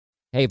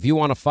Hey, if you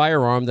want a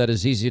firearm that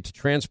is easy to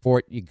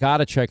transport, you got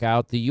to check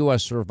out the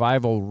U.S.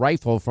 Survival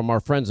Rifle from our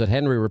friends at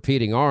Henry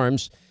Repeating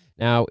Arms.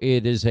 Now,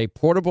 it is a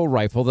portable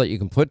rifle that you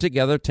can put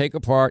together, take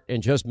apart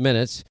in just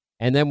minutes.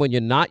 And then when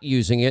you're not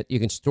using it, you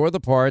can store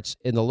the parts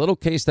in the little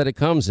case that it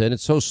comes in.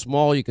 It's so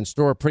small you can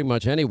store it pretty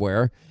much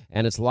anywhere,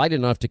 and it's light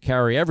enough to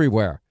carry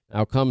everywhere.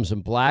 Now, it comes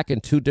in black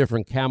and 2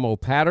 different camo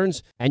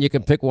patterns, and you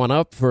can pick one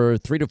up for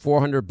 $300 to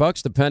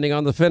 $400 depending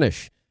on the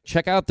finish.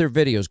 Check out their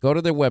videos. Go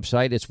to their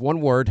website. It's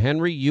one word,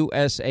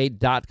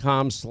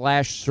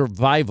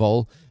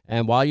 henryusa.com/survival.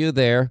 And while you're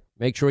there,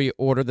 make sure you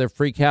order their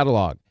free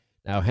catalog.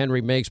 Now, Henry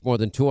makes more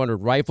than 200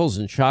 rifles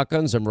and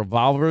shotguns and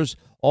revolvers,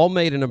 all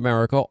made in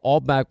America,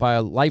 all backed by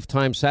a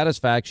lifetime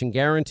satisfaction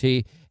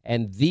guarantee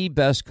and the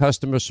best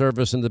customer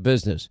service in the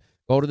business.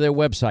 Go to their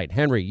website,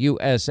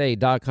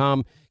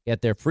 henryusa.com.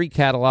 Get their free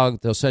catalog.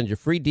 They'll send you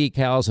free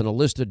decals and a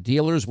list of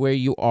dealers where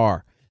you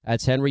are.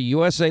 That's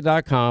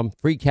henryusa.com.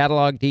 Free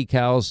catalog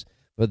decals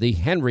for the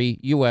Henry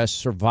U.S.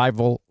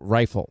 Survival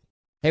Rifle.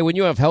 Hey, when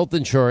you have health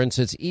insurance,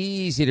 it's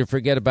easy to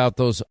forget about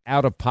those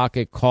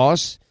out-of-pocket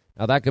costs.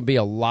 Now, that can be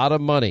a lot of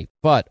money,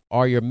 but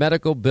are your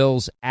medical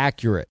bills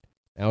accurate?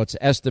 Now, it's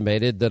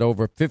estimated that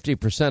over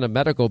 50% of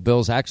medical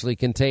bills actually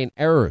contain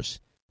errors.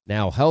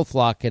 Now,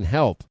 HealthLock can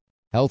help.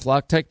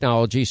 HealthLock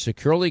technology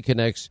securely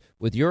connects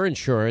with your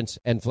insurance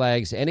and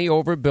flags any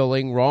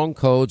overbilling, wrong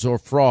codes, or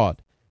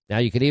fraud. Now,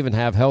 you can even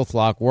have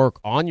HealthLock work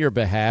on your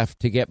behalf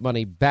to get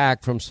money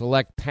back from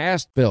select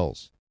past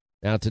bills.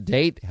 Now, to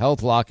date,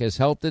 HealthLock has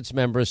helped its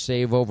members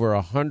save over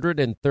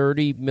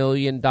 $130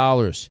 million.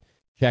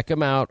 Check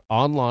them out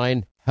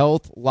online,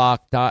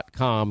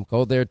 healthlock.com.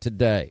 Go there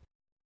today.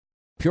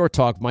 Pure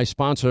Talk, my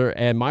sponsor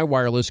and my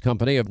wireless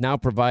company, are now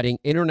providing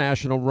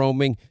international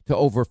roaming to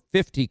over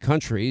 50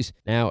 countries.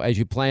 Now, as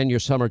you plan your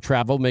summer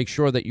travel, make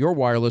sure that your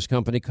wireless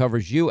company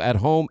covers you at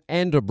home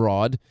and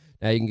abroad.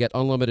 Now, you can get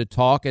unlimited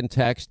talk and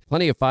text,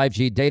 plenty of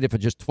 5G data for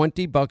just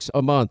 $20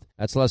 a month.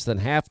 That's less than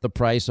half the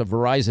price of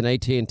Verizon,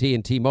 AT&T,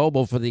 and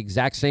T-Mobile for the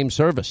exact same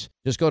service.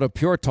 Just go to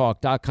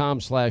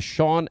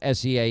puretalk.com/Sean,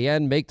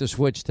 S-E-A-N. Make the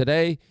switch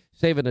today.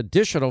 Save an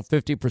additional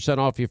 50%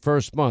 off your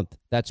first month.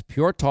 That's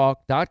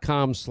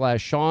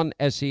puretalk.com/Sean,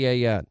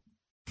 S-E-A-N. You're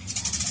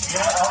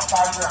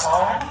outside your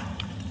home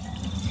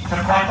to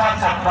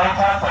protest of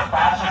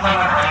fascism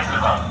and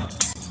racism.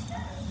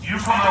 You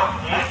feel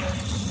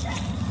hate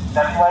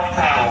that's led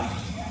to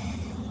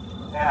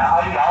an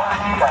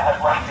ideology that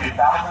has led to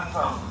thousands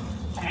of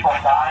people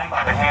dying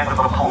by the hands of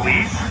the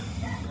police,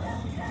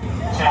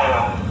 to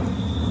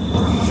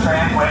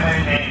trans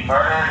women being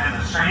murdered in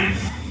the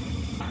streets.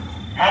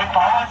 Your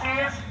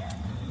policies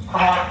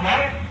promote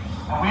hate,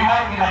 and we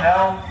don't even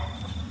know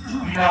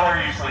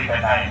where you sleep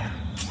at night.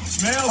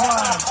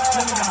 Mailbox.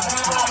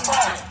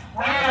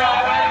 We know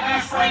where you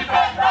sleep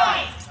at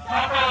night.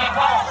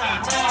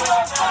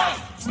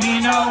 We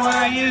know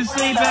where you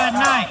sleep at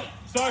night.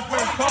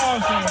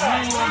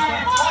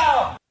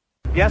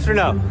 Yes or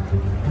no?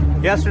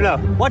 Yes or no?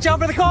 Watch out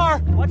for the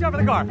car! Watch out for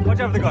the car! Watch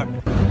out for the car!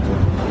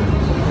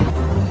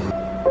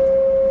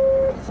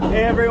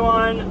 Hey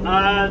everyone,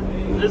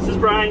 this is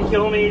Brian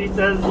Kilmeade. He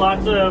says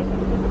lots of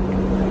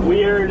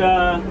weird,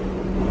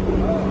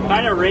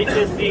 kind of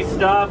racist-y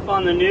stuff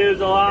on the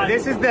news a lot.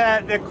 This is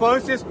the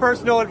closest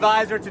personal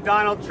advisor to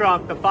Donald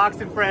Trump, the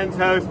Fox and Friends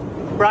host,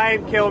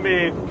 Brian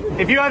Kilmeade.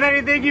 If you have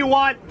anything you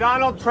want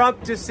Donald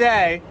Trump to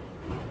say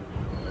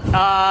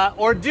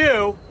or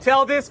do,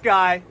 tell this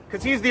guy,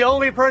 because he's the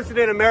only person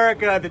in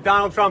America that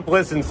Donald Trump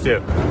listens to.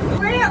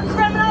 Career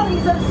criminal,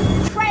 he's a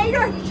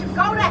traitor, he should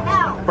go to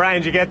hell.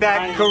 Brian, did you get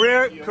that?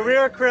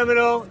 Career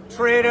criminal,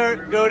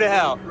 traitor, go to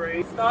hell.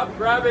 Stop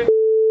grabbing.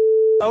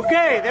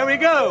 Okay, there we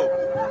go.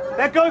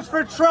 That goes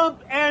for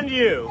Trump and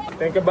you.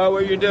 Think about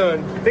what you're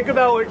doing. Think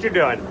about what you're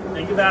doing.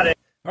 Think about it.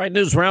 All right,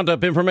 News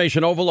Roundup,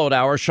 Information Overload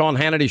Hour, Sean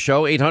Hannity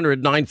Show,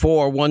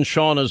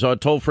 800-941-SEAN is our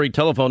toll-free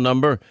telephone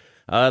number.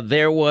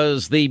 There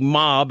was the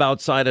mob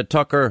outside of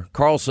Tucker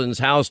Carlson's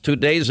house 2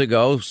 days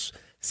ago.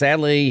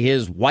 Sadly,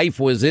 his wife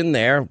was in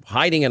there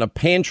hiding in a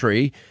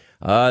pantry.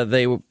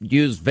 They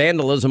used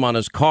vandalism on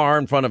his car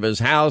in front of his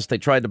house. They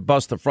tried to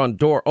bust the front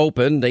door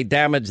open. They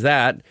damaged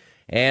that.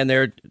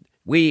 And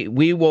we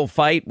will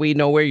fight. We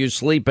know where you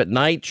sleep at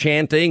night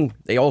chanting.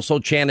 They also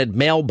chanted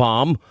mail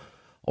bomb,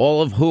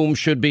 all of whom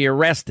should be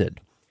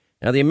arrested.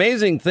 Now, the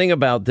amazing thing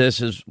about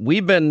this is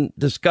we've been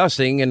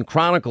discussing and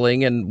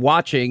chronicling and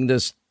watching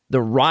the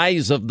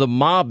rise of the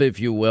mob, if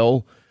you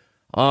will,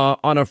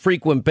 on a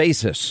frequent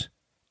basis.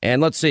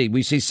 And let's see,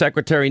 we see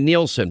Secretary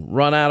Nielsen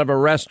run out of a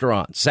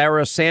restaurant.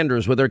 Sarah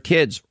Sanders with her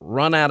kids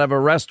run out of a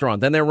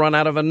restaurant. Then they run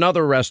out of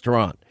another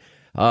restaurant.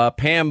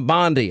 Pam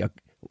Bondi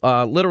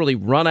literally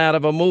run out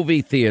of a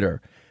movie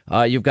theater.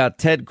 You've got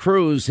Ted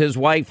Cruz, his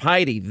wife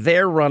Heidi.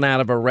 They're run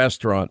out of a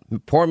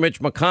restaurant. Poor Mitch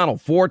McConnell,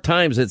 4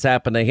 times it's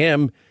happened to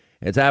him.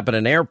 It's happened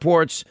in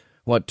airports.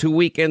 2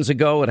 weekends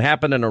ago, it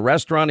happened in a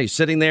restaurant. He's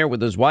sitting there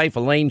with his wife,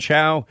 Elaine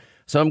Chao.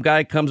 Some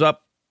guy comes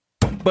up,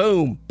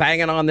 boom,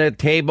 banging on their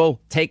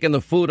table, taking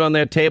the food on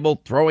their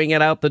table, throwing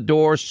it out the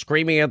door,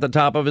 screaming at the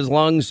top of his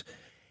lungs.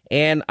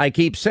 And I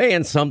keep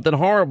saying something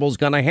horrible is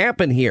going to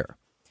happen here.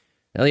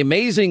 Now, the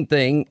amazing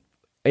thing,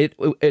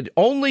 it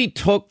only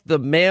took the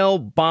mail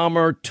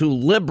bomber to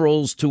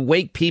liberals to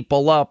wake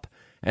people up.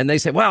 And they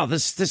say, wow,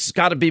 this has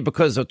got to be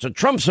because it's a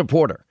Trump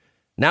supporter.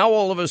 Now,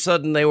 all of a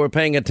sudden, they were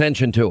paying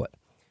attention to it.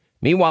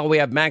 Meanwhile, we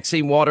have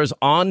Maxine Waters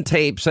on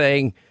tape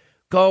saying,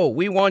 go,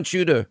 we want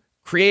you to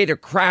create a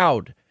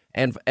crowd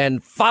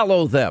and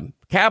follow them,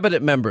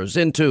 cabinet members,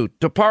 into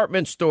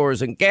department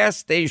stores and gas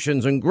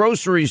stations and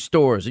grocery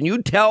stores. And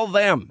you tell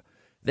them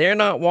they're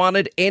not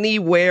wanted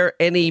anywhere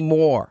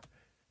anymore.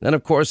 Then,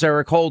 of course,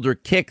 Eric Holder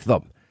kicked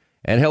them.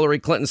 And Hillary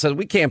Clinton said,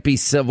 we can't be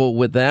civil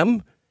with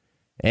them.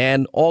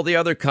 And all the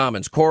other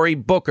comments, Cory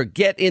Booker,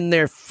 get in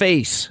their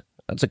face.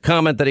 That's a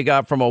comment that he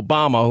got from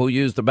Obama, who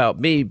used about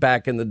me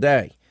back in the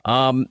day.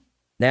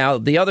 Now,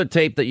 the other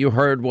tape that you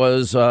heard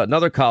was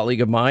another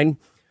colleague of mine,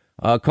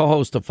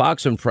 co-host of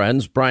Fox and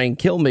Friends, Brian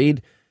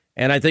Kilmeade.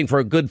 And I think for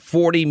a good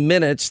 40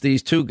 minutes,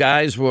 these two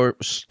guys were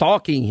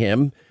stalking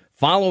him,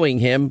 following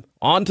him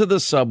onto the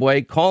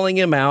subway, calling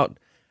him out,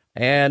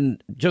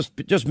 and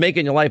just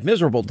making your life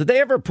miserable. Did they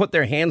ever put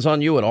their hands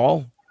on you at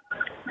all?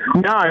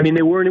 No, I mean,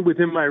 they weren't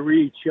within my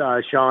reach,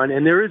 Sean.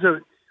 And there is as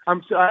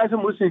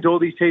I'm listening to all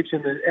these tapes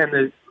and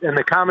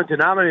the common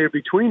denominator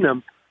between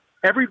them,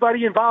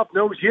 everybody involved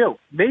knows you.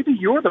 Maybe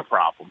you're the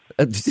problem.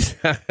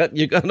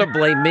 You're going to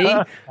blame me?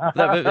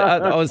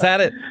 Oh, is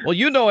that it? Well,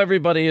 you know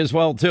everybody as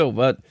well, too.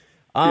 But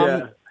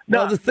yeah.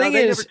 No, the thing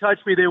they is, never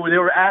touched me. They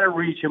were out of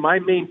reach. And my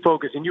main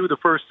focus, and you were the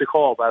first to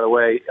call, by the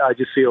way,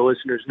 just so your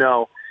listeners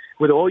know,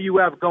 with all you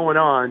have going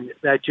on,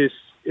 that just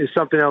is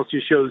something else.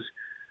 Just shows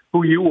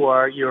who you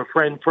are. You're a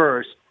friend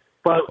first.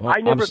 But I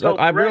never felt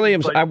I really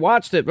am. but I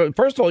watched it. But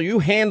first of all, you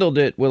handled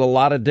it with a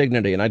lot of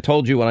dignity. And I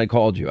told you when I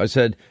called you, I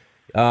said,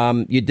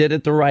 you did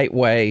it the right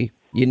way.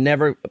 You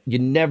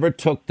never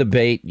took the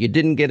bait. You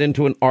didn't get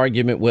into an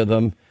argument with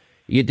them.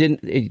 You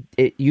didn't.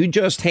 You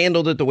just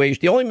handled it the way.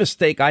 The only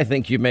mistake I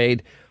think you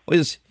made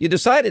was you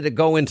decided to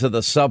go into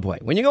the subway.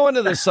 When you go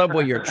into the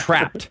subway, you're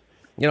trapped.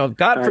 You know,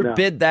 God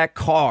forbid that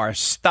car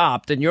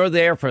stopped and you're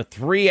there for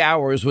 3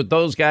 hours with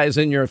those guys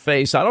in your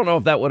face. I don't know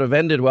if that would have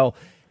ended well.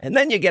 And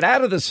then you get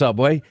out of the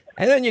subway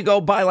and then you go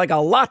buy like a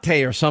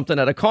latte or something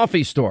at a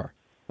coffee store.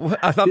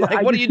 I'm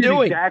like, what are you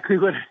doing? Exactly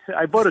what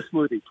I bought a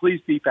smoothie. Please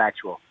be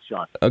factual,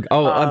 Sean. Okay.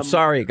 Oh, I'm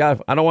sorry.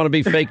 God, I don't want to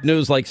be fake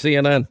news like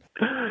CNN.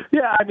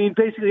 Yeah, I mean,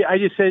 basically, I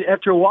just said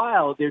after a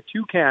while, there are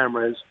two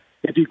cameras.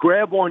 If you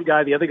grab one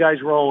guy, the other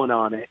guy's rolling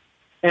on it.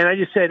 And I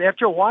just said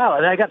after a while,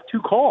 and I got two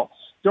calls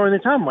during the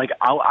time. I'm like,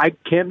 I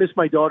can't miss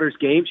my daughter's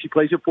game. She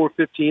plays at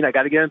 4:15. I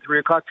got to get on the 3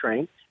 o'clock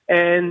train.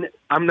 And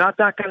I'm not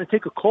going to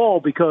take a call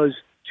because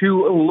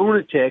two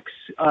lunatics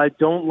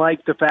don't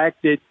like the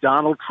fact that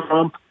Donald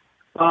Trump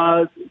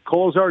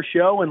calls our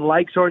show and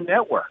likes our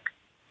network.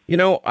 You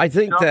know, I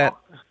think that,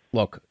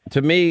 look,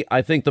 to me,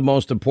 I think the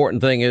most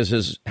important thing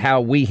is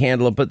how we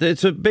handle it. But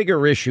it's a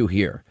bigger issue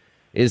here.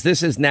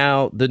 This is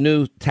now the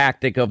new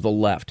tactic of the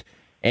left.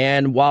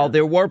 And while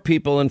there were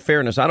people, in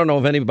fairness, I don't know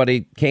if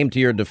anybody came to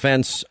your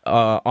defense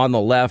on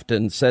the left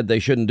and said they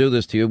shouldn't do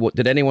this to you.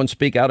 Did anyone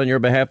speak out on your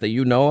behalf that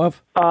you know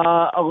of? In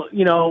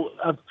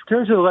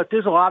terms of the left,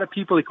 there's a lot of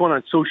people that go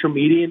on social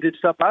media and did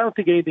stuff. I don't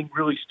think anything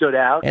really stood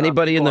out.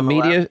 Anybody in the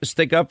media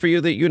stick up for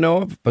you that you know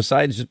of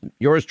besides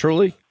yours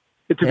truly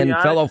and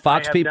fellow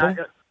Fox people?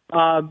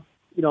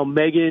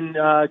 Megan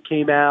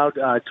came out.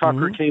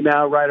 Tucker came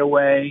out right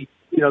away.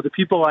 The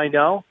people I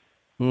know.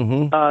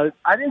 Mm-hmm.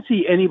 I didn't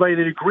see anybody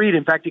that agreed.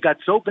 In fact, it got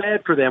so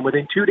bad for them.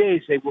 Within 2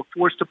 days, they were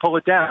forced to pull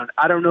it down.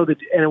 I don't know that.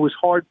 And it was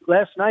hard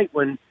last night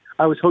when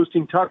I was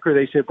hosting Tucker.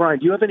 They said, Brian,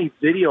 do you have any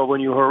video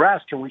when you were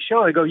harassed? Can we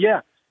show it? I go,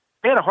 yeah.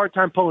 They had a hard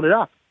time pulling it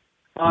up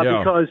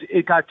because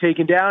it got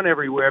taken down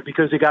everywhere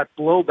because it got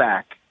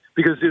blowback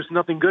because there's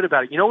nothing good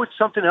about it. You know what's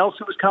something else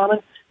that was common?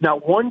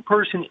 Not one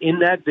person in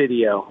that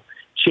video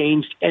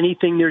changed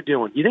anything they're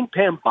doing. You think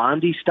Pam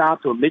Bondi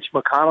stopped or Mitch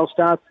McConnell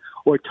stopped?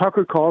 Or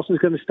Tucker Carlson's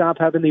going to stop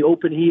having the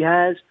open he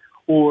has,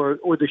 or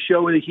the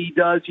show that he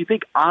does. You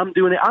think I'm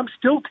doing it? I'm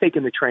still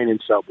taking the train and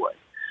subway.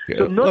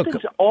 So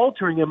nothing's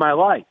altering in my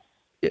life.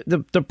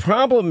 The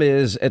problem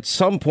is, at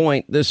some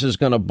point, this is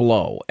going to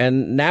blow.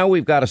 And now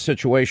we've got a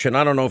situation.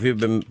 I don't know if you've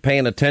been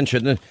paying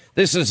attention.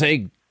 This is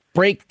a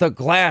break the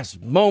glass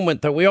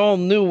moment that we all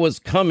knew was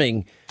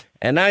coming.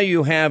 And now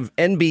you have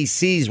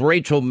NBC's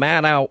Rachel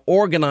Maddow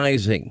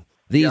organizing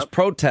these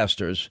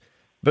protesters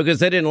because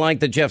they didn't like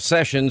that Jeff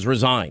Sessions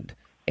resigned.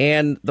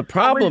 And the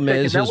problem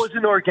is... That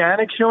wasn't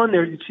organic, Sean.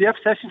 Jeff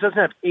Sessions doesn't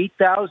have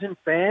 8,000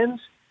 fans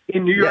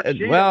in New York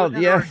City. Well,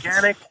 yeah.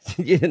 Organic.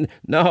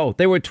 No,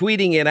 they were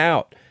tweeting it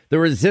out. The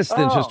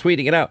resistance was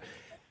tweeting it out.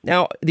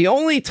 Now, the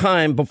only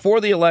time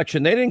before the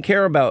election, they didn't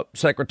care about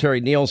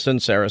Secretary Nielsen,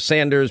 Sarah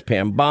Sanders,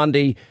 Pam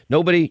Bondi.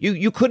 Nobody...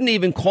 You couldn't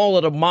even call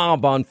it a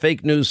mob on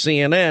fake news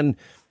CNN.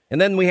 And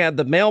then we had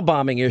the mail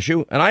bombing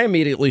issue, and I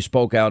immediately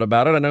spoke out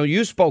about it. I know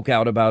you spoke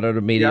out about it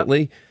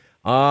immediately.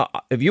 Yep.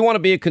 If you want to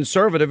be a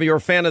conservative or you're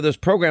a fan of this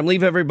program,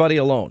 leave everybody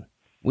alone.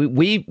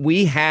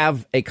 We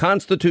have a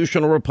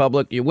constitutional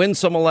republic. You win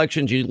some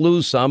elections, you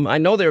lose some. I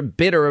know they're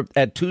bitter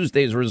at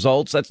Tuesday's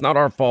results. That's not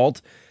our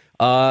fault.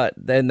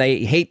 Then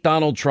they hate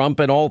Donald Trump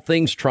and all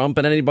things Trump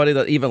and anybody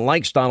that even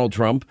likes Donald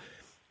Trump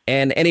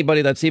and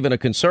anybody that's even a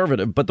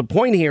conservative. But the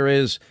point here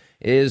is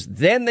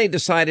then they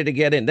decided to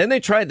get in. Then they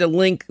tried to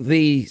link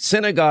the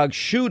synagogue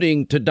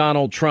shooting to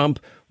Donald Trump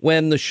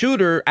when the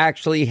shooter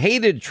actually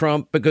hated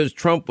Trump because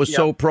Trump was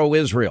so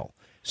pro-Israel.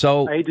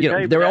 So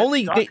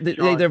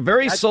they're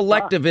very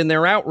selective in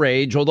their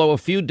outrage, although a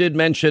few did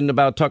mention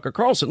about Tucker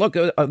Carlson. Look,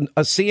 a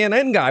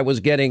CNN guy was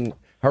getting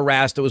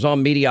harassed. It was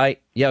on Mediaite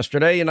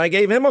yesterday, and I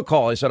gave him a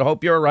call. I said, I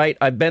hope you're all right.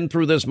 I've been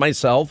through this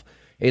myself.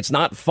 It's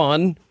not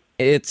fun.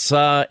 It's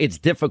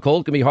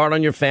difficult. It can be hard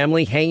on your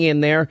family. Hang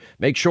in there.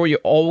 Make sure you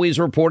always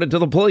report it to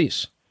the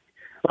police.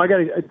 Well, I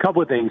got a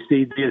couple of things.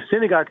 The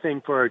synagogue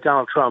thing for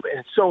Donald Trump, and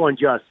it's so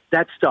unjust.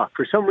 That stuck.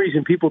 For some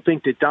reason, people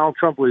think that Donald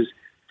Trump was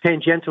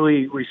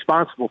tangentially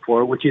responsible for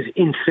it, which is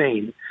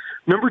insane.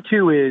 Number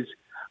two is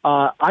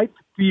I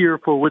fear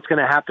for what's going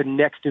to happen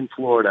next in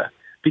Florida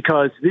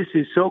because this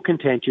is so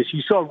contentious.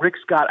 You saw Rick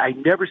Scott.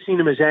 I've never seen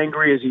him as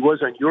angry as he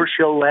was on your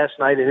show last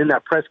night and in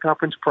that press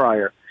conference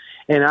prior.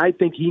 And I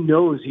think he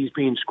knows he's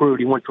being screwed.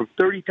 He went from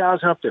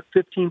 30,000 up to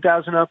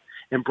 15,000 up,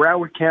 and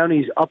Broward County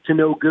is up to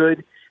no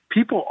good.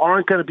 People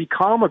aren't going to be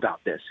calm about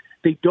this.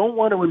 They don't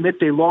want to admit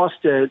they lost.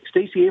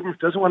 Stacey Abrams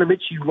doesn't want to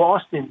admit she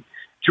lost in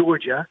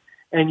Georgia.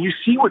 And you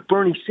see what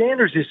Bernie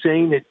Sanders is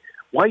saying, that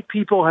white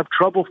people have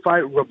trouble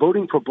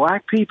voting for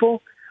black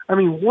people. I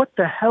mean, what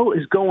the hell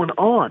is going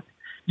on?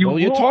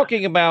 You're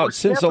talking about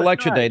since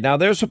Election Day. Now,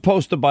 they're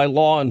supposed to, by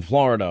law in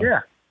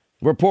Florida,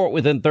 report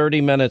within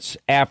 30 minutes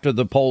after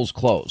the polls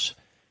close.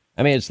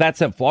 I mean, that's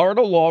a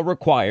Florida law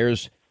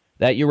requires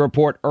that you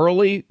report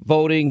early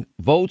voting,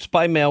 votes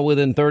by mail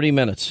within 30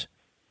 minutes.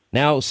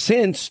 Now,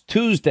 since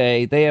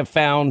Tuesday, they have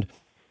found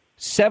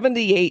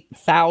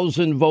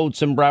 78,000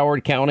 votes in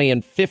Broward County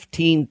and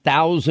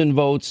 15,000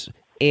 votes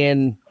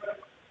in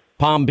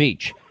Palm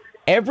Beach.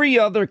 Every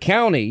other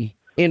county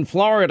in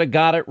Florida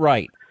got it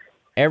right.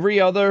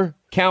 Every other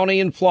county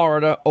in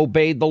Florida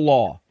obeyed the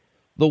law.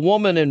 The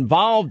woman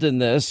involved in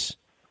this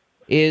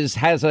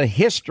has a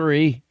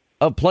history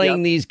of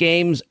playing these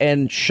games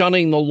and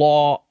shunning the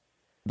law,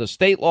 the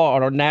state law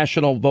or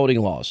national voting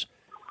laws.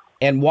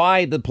 And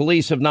why the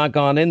police have not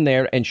gone in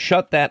there and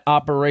shut that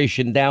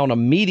operation down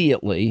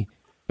immediately,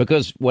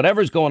 because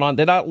whatever's going on,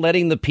 they're not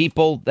letting the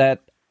people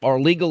that are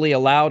legally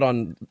allowed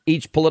on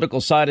each political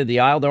side of the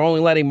aisle. They're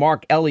only letting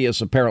Mark Elias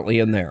apparently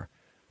in there,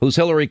 who's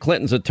Hillary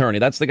Clinton's attorney.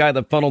 That's the guy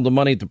that funneled the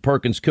money to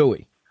Perkins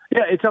Coie.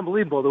 Yeah, it's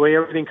unbelievable the way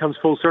everything comes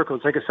full circle.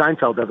 It's like a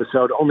Seinfeld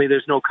episode, only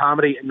there's no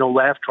comedy and no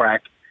laugh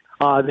track.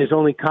 There's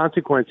only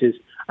consequences.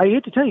 I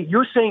hate to tell you,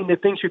 you're saying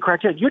that things should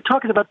crack down. You're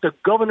talking about the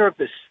governor of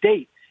the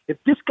state. If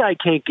this guy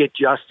can't get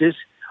justice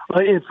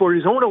for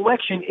his own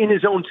election in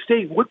his own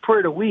state, what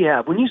prayer do we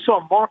have? When you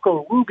saw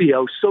Marco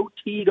Rubio so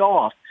teed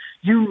off,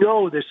 you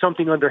know there's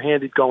something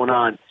underhanded going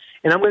on.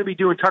 And I'm going to be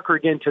doing Tucker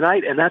again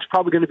tonight, and that's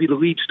probably going to be the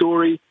lead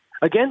story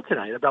again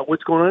tonight about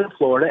what's going on in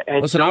Florida.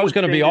 And listen, I was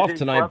going to be off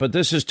tonight, but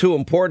this is too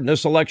important.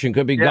 This election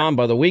could be gone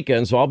by the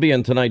weekend, so I'll be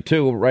in tonight,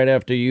 too, right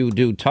after you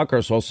do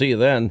Tucker, so I'll see you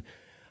then.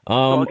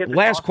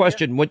 Last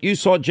question. What you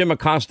saw Jim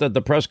Acosta at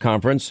the press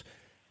conference,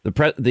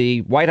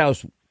 the White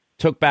House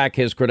took back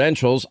his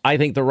credentials. I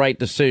think the right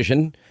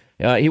decision.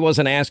 He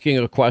wasn't asking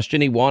a question.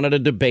 He wanted a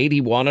debate.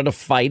 He wanted a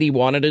fight. He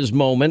wanted his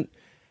moment.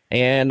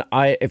 And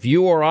if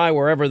you or I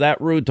were ever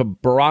that rude to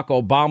Barack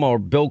Obama or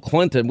Bill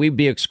Clinton, we'd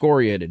be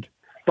excoriated.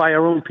 By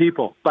our own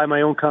people, by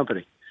my own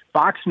company.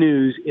 Fox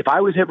News, if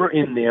I was ever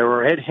in there,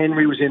 or Ed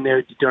Henry was in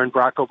there during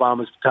Barack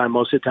Obama's time,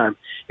 most of the time,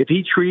 if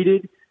he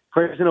treated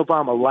President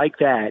Obama like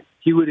that,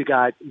 he would have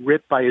got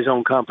ripped by his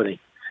own company.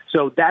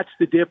 So that's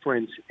the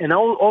difference. And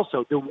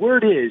also, the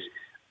word is,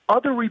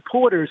 other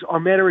reporters are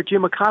madder at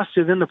Jim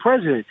Acosta than the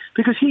president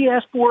because he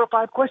asked 4 or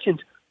 5 questions.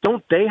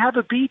 Don't they have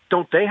a beat?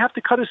 Don't they have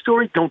to cut a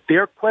story? Don't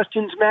their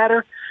questions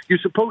matter? You're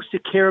supposed to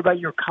care about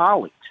your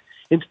colleagues.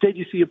 Instead,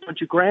 you see a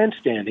bunch of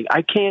grandstanding.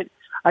 I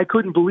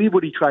couldn't believe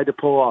what he tried to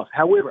pull off.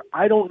 However,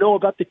 I don't know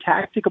about the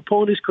tactic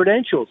upon his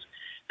credentials.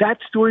 That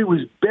story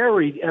was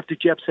buried after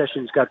Jeff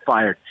Sessions got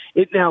fired.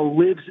 It now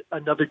lives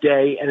another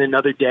day,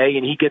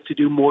 and he gets to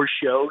do more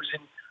shows,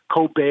 and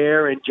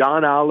Colbert and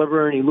John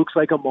Oliver, and he looks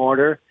like a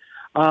martyr.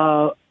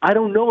 I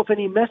don't know if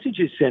any message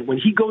is sent. When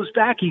he goes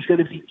back, he's going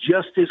to be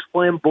just as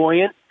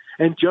flamboyant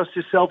and just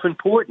as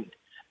self-important.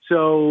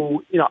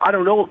 So, I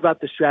don't know about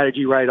the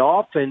strategy right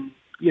off. And,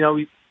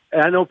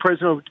 I know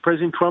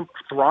President Trump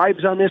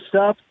thrives on this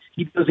stuff.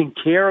 He doesn't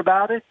care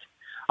about it.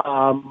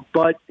 And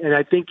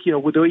I think,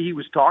 with the way he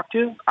was talked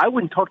to, I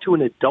wouldn't talk to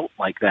an adult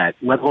like that,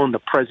 let alone the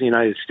President of the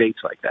United States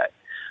like that.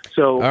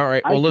 So, all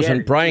right. Well,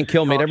 listen, Brian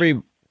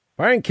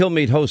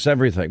Kilmeade hosts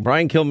everything.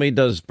 Brian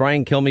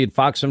Kilmeade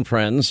Fox and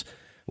Friends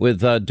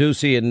with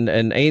Ducey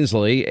and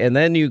Ainsley. And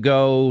then you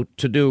go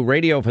to do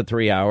radio for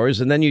 3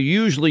 hours. And then you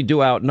usually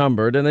do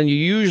Outnumbered. And then you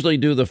usually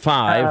do The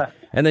Five.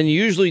 and then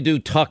you usually do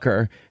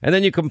Tucker, and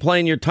then you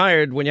complain you're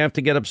tired when you have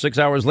to get up 6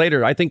 hours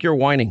later. I think you're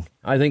whining.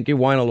 I think you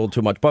whine a little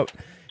too much. But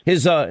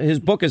his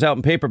book is out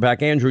in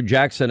paperback, Andrew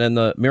Jackson and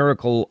the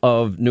Miracle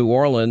of New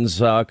Orleans.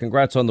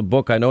 Congrats on the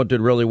book. I know it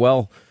did really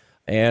well,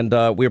 and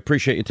we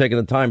appreciate you taking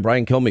the time.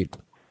 Brian Kilmeade.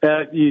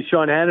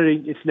 Sean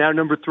Hannity, it's now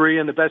number 3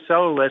 on the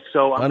bestseller list,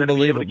 so I'm going to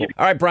be able to give you...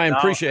 All right, Brian,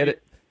 appreciate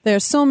it. There are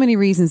so many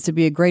reasons to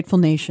be a grateful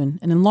nation,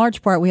 and in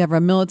large part, we have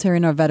our military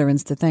and our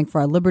veterans to thank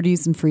for our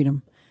liberties and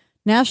freedom.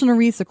 National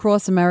Wreaths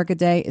Across America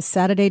Day is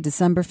Saturday,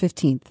 December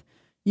 15th.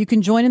 You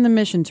can join in the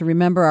mission to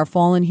remember our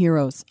fallen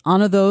heroes,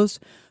 honor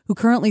those who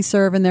currently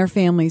serve and their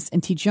families,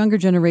 and teach younger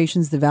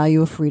generations the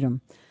value of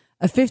freedom.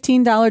 A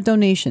 $15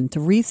 donation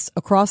to Wreaths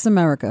Across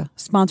America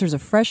sponsors a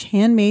fresh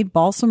handmade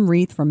balsam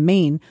wreath from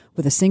Maine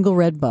with a single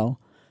red bow.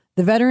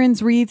 The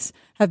veterans' wreaths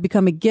have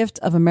become a gift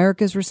of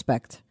America's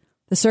respect.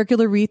 The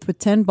circular wreath with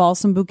 10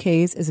 balsam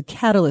bouquets is a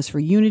catalyst for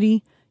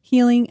unity,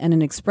 healing, and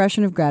an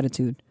expression of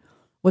gratitude.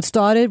 What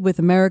started with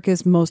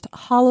America's most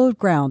hallowed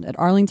ground at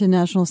Arlington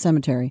National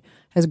Cemetery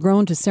has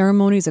grown to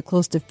ceremonies at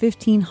close to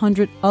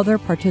 1,500 other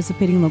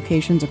participating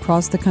locations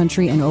across the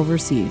country and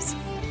overseas.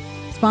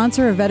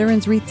 Sponsor a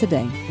veterans wreath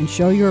today and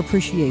show your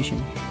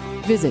appreciation.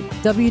 Visit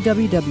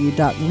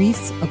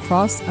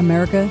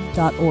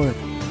www.wreathsacrossamerica.org.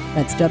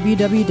 That's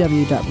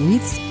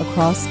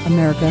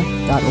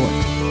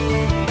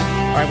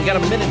www.wreathsacrossamerica.org. All right, we got a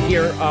minute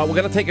here. We're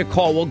going to take a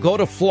call. We'll go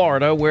to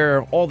Florida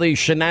where all these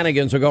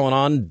shenanigans are going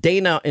on.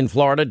 Dana in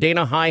Florida.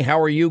 Dana, hi. How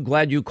are you?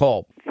 Glad you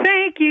called.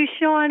 Thank you,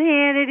 Sean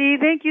Hannity.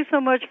 Thank you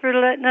so much for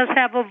letting us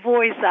have a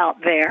voice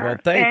out there. Well,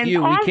 thank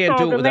you. We can't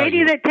do it without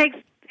you.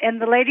 And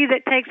the lady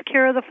that takes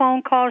care of the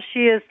phone call,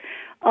 she is,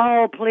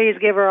 oh, please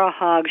give her a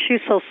hug.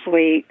 She's so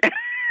sweet.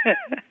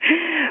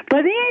 But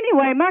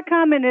anyway, my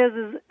comment is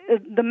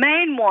the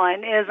main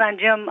one is on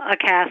Jim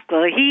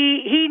Acosta.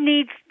 He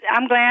needs,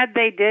 I'm glad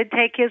they did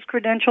take his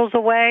credentials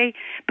away,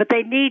 but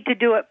they need to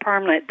do it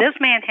permanent. This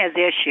man has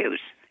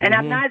issues. And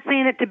I'm not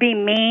saying it to be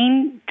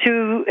mean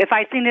to, if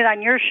I seen it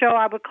on your show,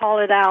 I would call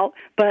it out,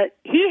 but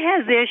he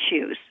has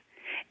issues.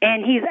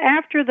 And he's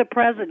after the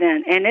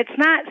president, and it's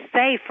not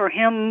safe for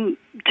him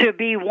to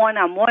be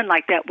one-on-one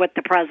like that with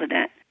the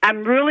president.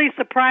 I'm really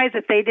surprised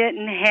that they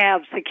didn't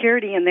have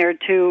security in there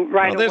to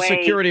right away. There's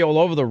security all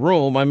over the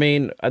room. I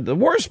mean, the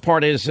worst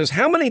part is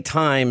how many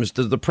times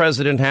does the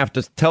president have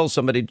to tell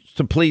somebody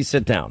to please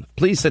sit down?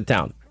 Please sit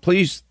down.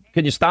 Please,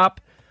 can you stop?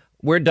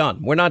 We're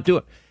done. We're not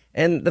doing.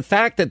 And the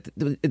fact that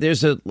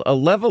there's a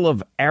level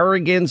of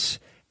arrogance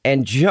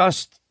and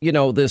just,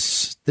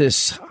 this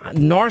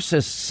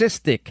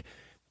narcissistic,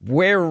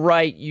 we're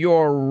right,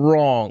 you're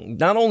wrong.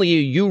 Not only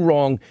are you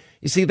wrong,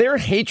 you see, their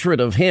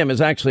hatred of him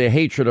is actually a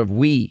hatred of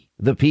we,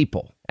 the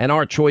people, and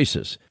our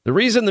choices. The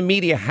reason the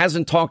media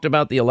hasn't talked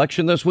about the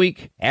election this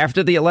week,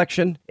 after the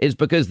election, is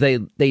because they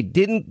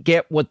didn't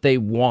get what they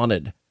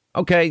wanted.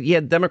 Okay, yeah,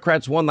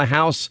 Democrats won the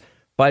House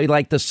by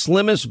like the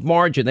slimmest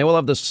margin. They will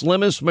have the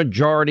slimmest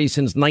majority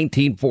since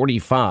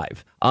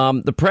 1945.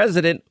 The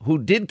president, who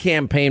did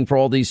campaign for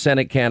all these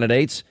Senate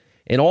candidates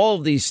in all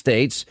of these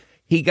states,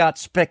 he got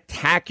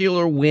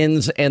spectacular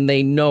wins, and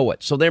they know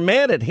it. So they're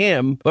mad at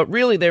him, but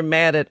really they're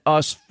mad at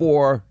us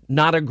for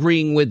not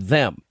agreeing with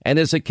them. And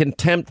there's a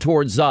contempt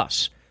towards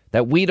us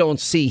that we don't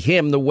see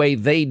him the way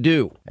they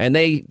do. And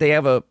they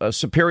have a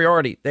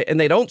superiority. And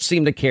they don't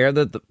seem to care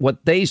that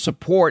what they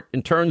support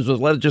in terms of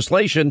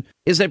legislation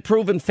is a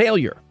proven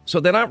failure. So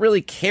they're not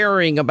really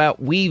caring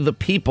about we, the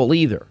people,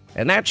 either.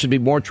 And that should be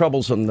more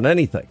troublesome than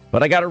anything.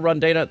 But I got to run,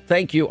 Dana.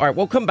 Thank you. All right,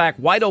 we'll come back.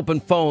 Wide open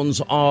phones,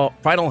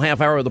 final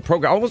half hour of the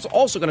program. I was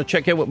also going to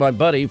check in with my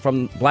buddy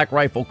from Black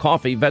Rifle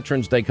Coffee,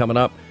 Veterans Day coming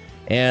up,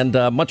 and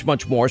much,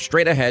 much more.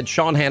 Straight ahead,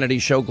 Sean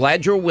Hannity Show.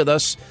 Glad you're with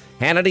us.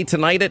 Hannity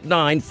tonight at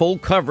 9, full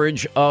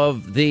coverage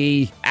of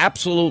the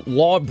absolute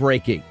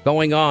law-breaking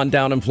going on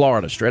down in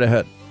Florida. Straight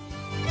ahead.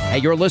 Hey,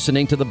 you're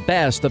listening to the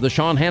best of the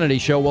Sean Hannity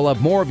Show. We'll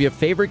have more of your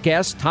favorite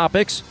guests,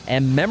 topics,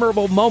 and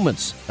memorable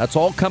moments. That's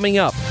all coming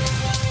up.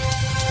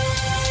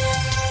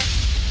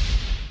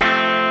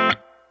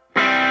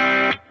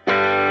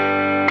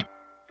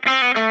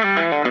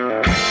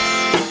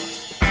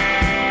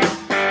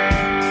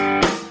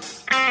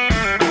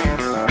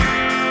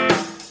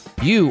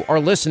 You are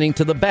listening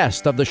to the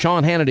best of the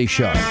Sean Hannity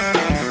Show.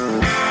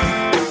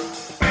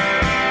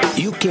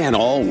 You can't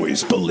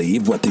always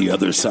believe what the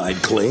other side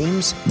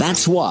claims.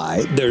 That's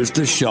why there's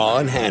the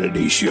Sean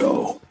Hannity Show.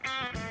 All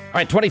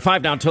right,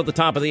 25 now until the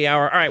top of the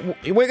hour. All right,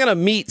 we're going to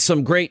meet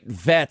some great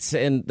vets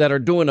that are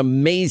doing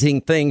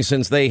amazing things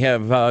since they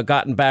have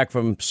gotten back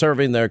from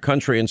serving their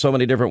country in so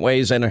many different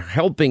ways and are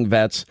helping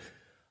vets.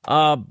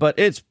 But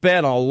it's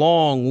been a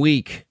long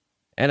week.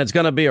 And it's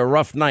going to be a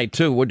rough night,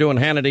 too. We're doing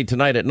Hannity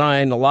tonight at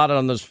 9. A lot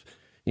on this,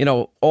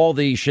 all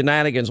the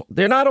shenanigans.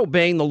 They're not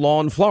obeying the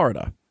law in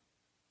Florida.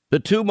 The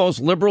two most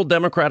liberal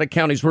Democratic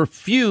counties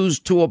refuse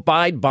to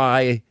abide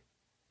by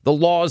the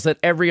laws that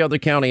every other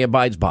county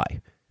abides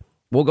by.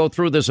 We'll go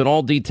through this in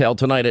all detail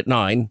tonight at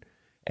 9.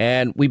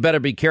 And we better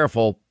be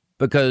careful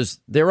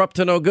because they're up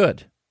to no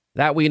good.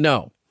 That we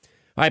know.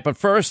 All right, but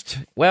first,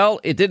 well,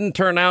 it didn't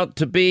turn out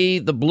to be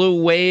the blue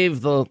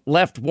wave the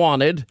left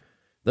wanted,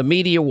 the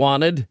media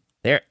wanted.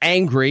 They're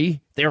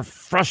angry. They're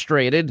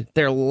frustrated.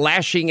 They're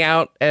lashing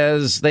out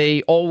as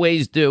they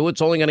always do.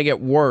 It's only going to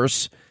get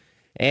worse.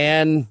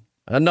 And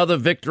another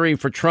victory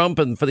for Trump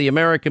and for the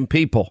American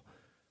people.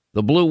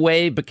 The blue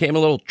wave became a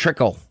little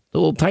trickle, a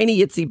little tiny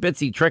itsy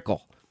bitsy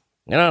trickle.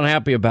 And I'm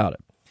happy about it.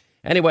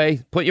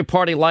 Anyway, put your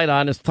party light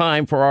on. It's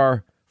time for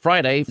our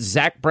Friday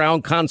Zach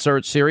Brown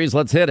concert series.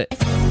 Let's hit it.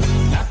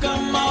 How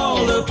come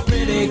all the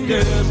pretty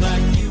girls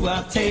like you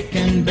are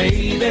taken,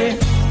 baby?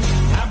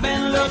 I've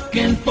been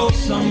looking for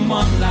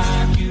someone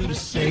like you to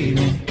save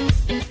me.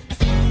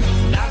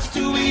 Life's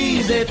too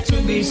easy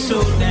to be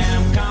so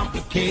damn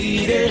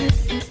complicated.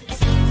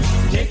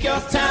 Take your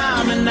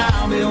time and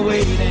I'll be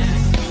waiting.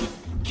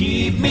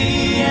 Keep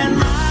me in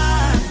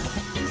mind.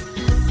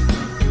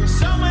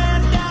 Somewhere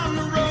down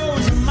the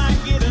road you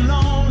might get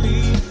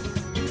lonely.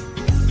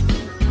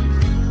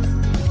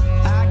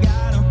 I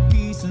got a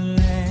piece of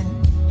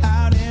land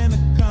out in the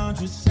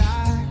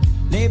countryside.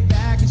 Lay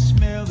back and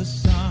smell the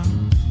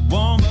sun.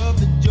 Warm up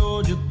the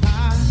Georgia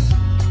pie.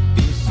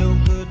 Feels so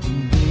good to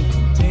be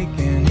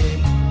taking it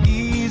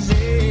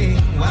easy.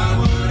 Why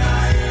would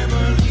I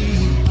ever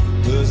leave?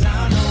 'Cause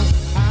I know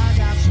I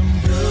got some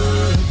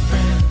good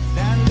friends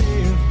that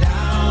live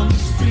down the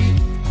street.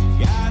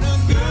 Got a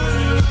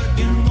good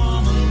looking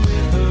woman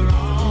with her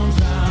arms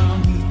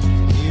around me.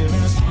 Here in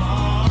a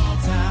small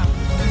town.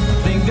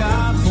 Thank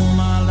God for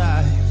my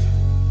life.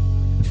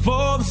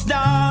 For the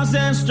stars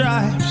and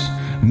stripes.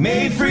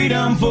 May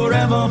freedom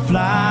forever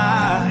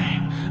fly.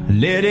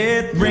 Let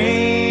it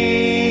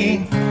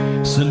rain.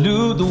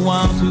 Salute the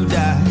ones who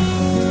die.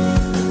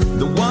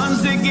 The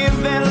ones that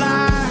give their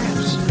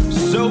lives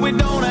so we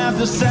don't have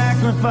to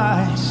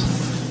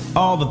sacrifice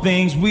all the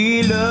things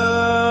we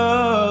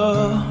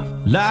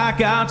love, like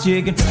our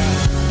chicken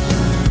fries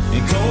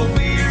and cold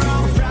beer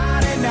on a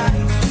Friday night,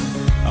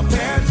 a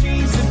pair of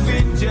jeans that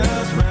fit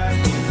just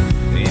right,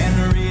 and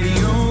the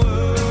radio.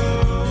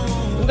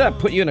 Doesn't that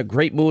put you in a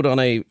great mood on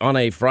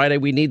a Friday?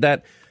 We need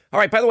that. All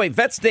right, by the way,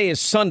 Vets Day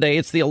is Sunday.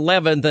 It's the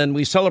 11th, and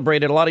we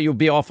celebrated. A lot of you will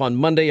be off on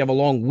Monday. You have a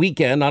long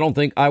weekend. I don't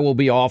think I will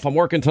be off. I'm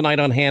working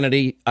tonight on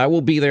Hannity. I will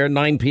be there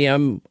 9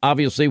 p.m.,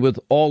 obviously, with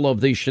all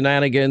of the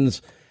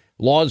shenanigans,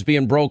 laws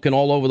being broken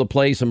all over the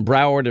place in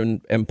Broward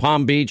and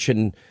Palm Beach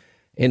and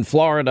in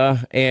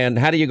Florida. And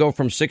how do you go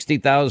from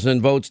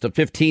 60,000 votes to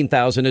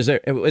 15,000? Is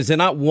there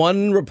not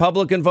one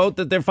Republican vote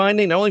that they're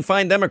finding? They only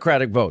find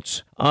Democratic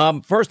votes.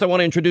 First, I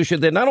want to introduce you.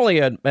 They're not only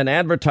an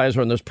advertiser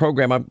on this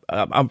program.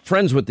 I'm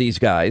friends with these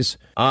guys.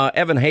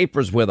 Evan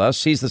Hafer's with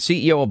us. He's the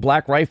CEO of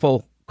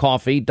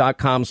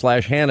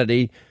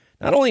BlackRifleCoffee.com/Hannity.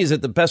 Not only is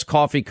it the best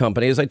coffee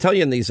company, as I tell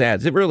you in these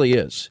ads, it really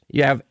is.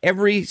 You have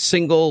every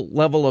single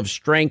level of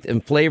strength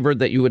and flavor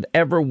that you would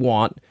ever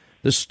want.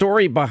 The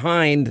story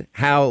behind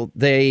how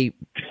they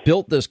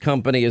built this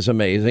company is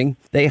amazing.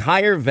 They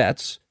hire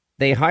vets.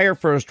 They hire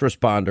first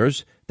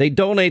responders. They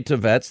donate to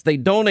vets. They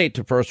donate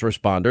to first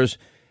responders.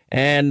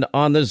 And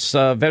on this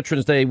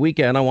Veterans Day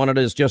weekend, I wanted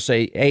to just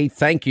say, A,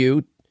 thank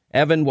you.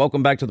 Evan,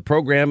 welcome back to the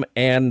program.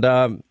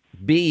 And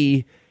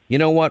B, you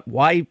know what?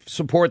 Why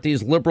support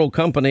these liberal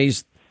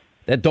companies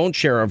that don't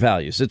share our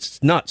values?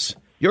 It's nuts.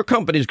 Your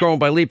company's growing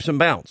by leaps and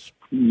bounds.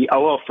 Yeah,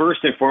 well,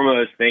 first and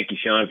foremost, thank you,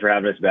 Sean, for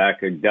having us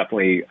back. I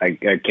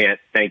can't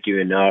thank you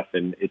enough,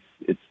 and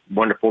it's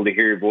wonderful to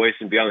hear your voice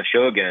and be on the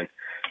show again.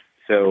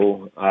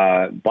 So,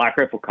 Black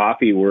Rifle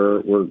Coffee,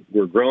 we're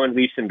growing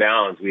leaps and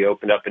bounds. We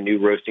opened up a new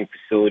roasting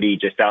facility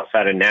just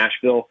outside of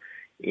Nashville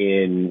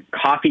in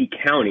Coffee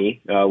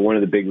County. One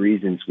of the big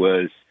reasons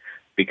was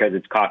because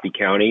it's Coffee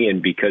County,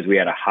 and because we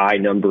had a high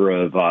number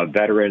of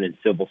veteran and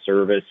civil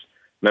service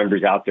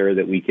members out there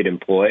that we could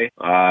employ.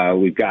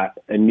 We've got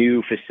a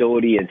new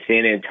facility in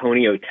San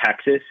Antonio,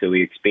 Texas, so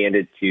we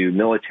expanded to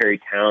Military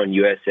Town,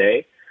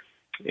 USA.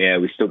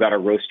 We still got a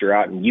roaster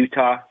out in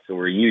Utah, so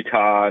we're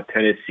Utah,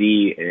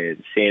 Tennessee,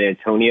 and San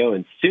Antonio,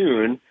 and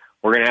soon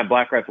we're going to have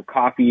Black Rifle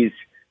Coffees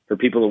for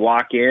people to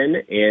walk in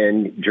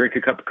and drink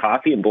a cup of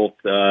coffee in both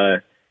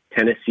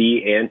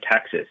Tennessee and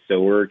Texas.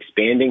 So we're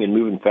expanding and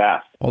moving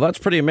fast. Well, that's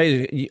pretty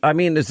amazing. I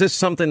mean, is this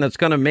something that's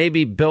going to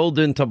maybe build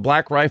into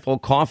Black Rifle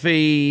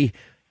Coffee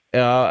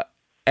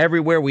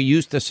everywhere we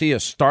used to see a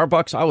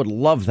Starbucks? I would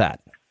love that.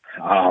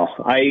 Oh,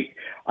 I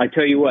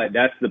tell you what,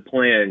 that's the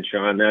plan,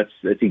 Sean. That's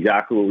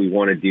exactly what we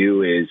want to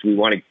do.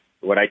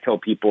 What I tell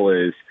people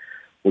is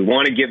we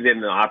want to give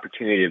them the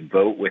opportunity to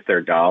vote with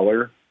their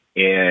dollar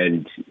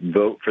and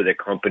vote for the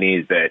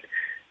companies that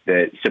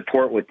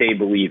support what they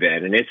believe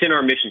in. And it's in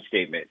our mission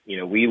statement. You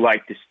know, we love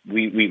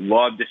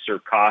to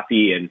serve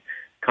coffee and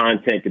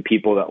content to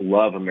people that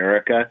love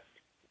America.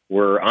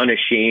 We're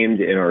unashamed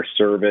in our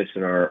service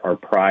and our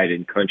pride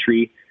in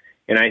country.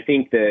 And I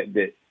think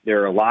that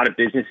there are a lot of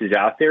businesses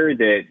out there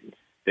that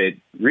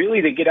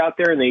really they get out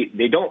there and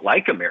they don't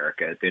like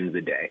America at the end of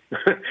the day.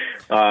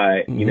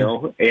 You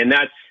know, and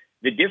that's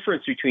the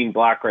difference between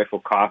Black Rifle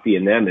Coffee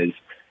and them is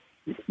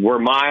we're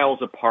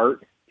miles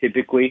apart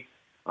typically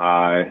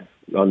on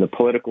the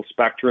political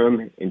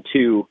spectrum. And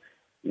two,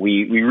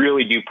 we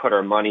really do put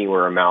our money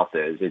where our mouth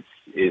is.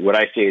 What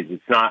I say is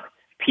it's not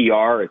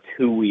PR, it's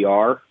who we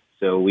are.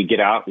 So we get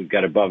out, we've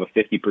got above a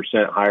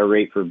 50% hire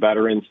rate for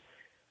veterans.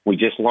 We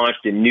just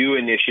launched a new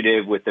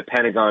initiative with the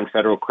Pentagon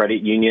Federal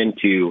Credit Union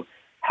to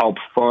help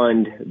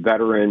fund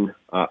veteran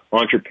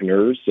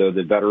entrepreneurs. So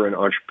the Veteran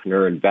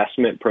Entrepreneur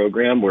Investment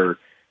Program, where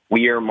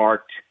we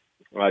earmarked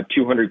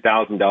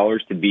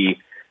 $200,000 to be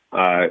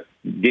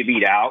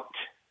divvied out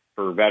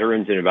for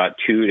veterans in about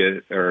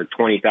 $20,000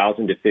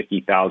 to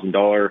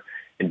 $50,000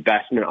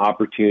 investment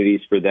opportunities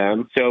for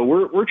them. So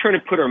we're trying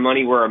to put our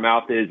money where our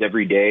mouth is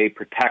every day,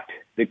 protect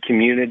the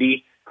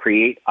community,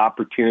 create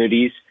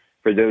opportunities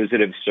for those that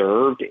have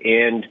served,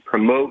 and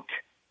promote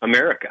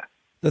America.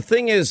 The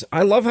thing is,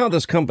 I love how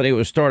this company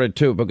was started,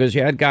 too, because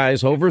you had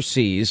guys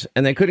overseas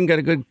and they couldn't get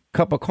a good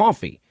cup of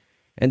coffee.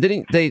 And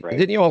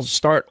didn't you all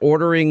start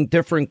ordering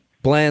different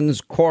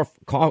blends,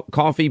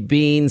 coffee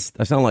beans?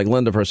 I sound like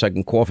Linda for a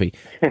second, coffee.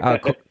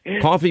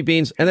 Coffee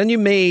beans. And then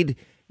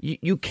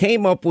you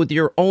came up with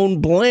your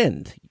own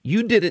blend.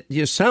 You did it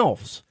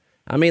yourselves.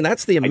 I mean,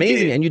 that's the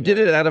amazing. And you did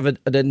it out of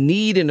a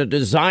need and a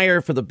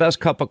desire for the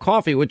best cup of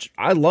coffee, which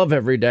I love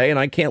every day and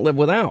I can't live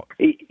without.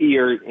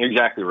 You're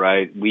exactly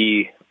right.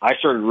 I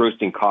started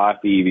roasting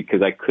coffee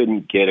because I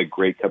couldn't get a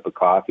great cup of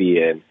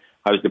coffee, and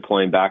I was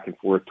deploying back and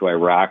forth to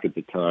Iraq at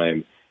the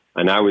time,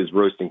 and I was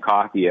roasting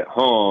coffee at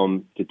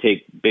home to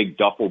take big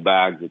duffel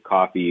bags of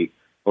coffee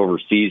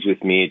overseas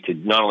with me to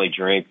not only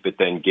drink but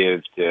then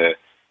give to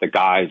the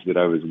guys that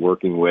I was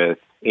working with.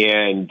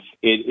 And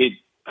it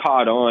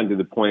caught on to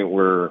the point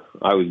where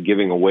I was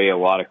giving away a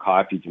lot of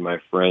coffee to my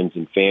friends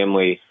and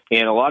family.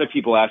 And a lot of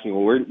people asked me,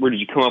 well, where did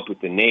you come up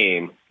with the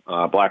name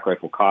Black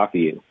Rifle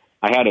Coffee? And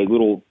I had a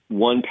little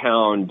 1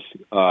 pound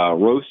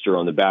roaster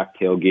on the back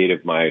tailgate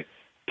of my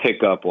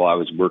pickup while I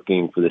was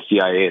working for the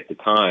CIA at the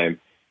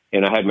time.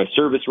 And I had my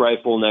service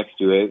rifle next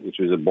to it, which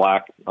was a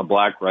black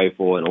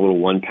rifle and a little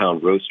 1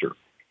 pound roaster.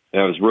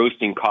 And I was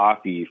roasting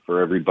coffee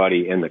for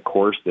everybody in the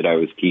course that I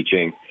was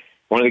teaching.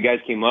 One of the guys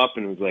came up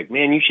and was like,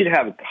 man, you should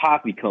have a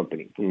coffee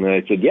company. And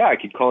I said, yeah, I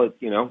could call it,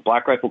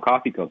 Black Rifle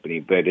Coffee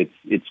Company. But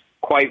it's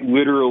quite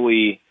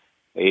literally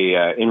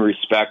in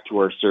respect to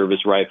our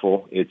service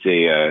rifle. It's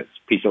a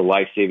piece of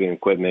life-saving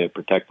equipment. It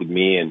protected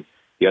me and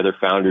the other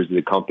founders of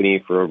the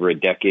company for over a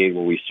decade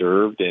where we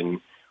served, and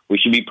we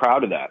should be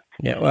proud of that.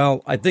 Yeah,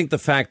 well, I think the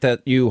fact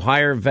that you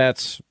hire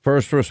vets,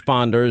 first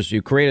responders,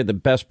 you created the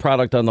best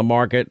product on the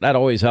market, that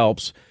always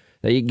helps.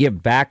 That you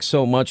give back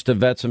so much to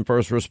vets and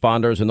first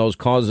responders and those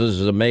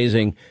causes is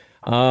amazing.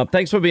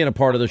 Thanks for being a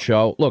part of the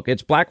show. Look,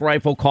 it's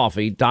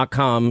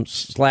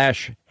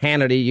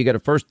blackriflecoffee.com/Hannity. You get a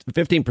first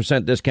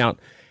 15%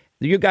 discount.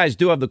 You guys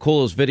do have the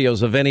coolest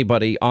videos of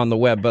anybody on the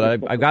web,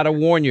 but I got to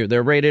warn you,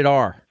 they're rated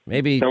R.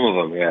 Maybe some of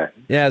them, yeah.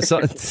 Yeah,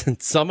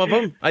 some of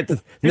them?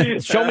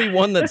 Show me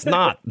one that's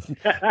not.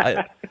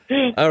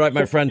 All right,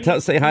 my friend,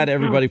 say hi to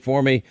everybody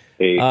for me.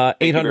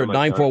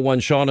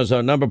 800-941-SEAN is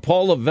our number.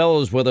 Paul Lavelle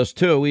is with us,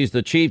 too. He's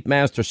the Chief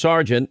Master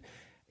Sergeant,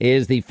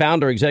 is the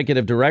founder,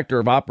 executive director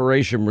of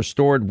Operation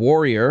Restored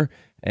Warrior,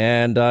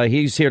 and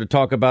he's here to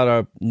talk about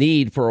a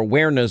need for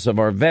awareness of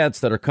our vets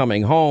that are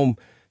coming home.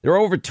 There are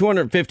over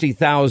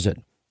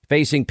 250,000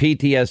 facing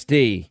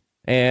PTSD,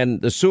 and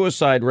the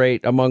suicide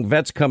rate among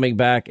vets coming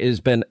back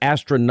has been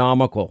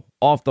astronomical,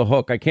 off the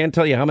hook. I can't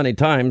tell you how many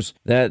times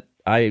that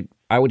I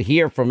would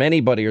hear from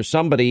anybody or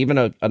somebody, even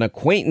an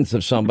acquaintance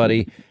of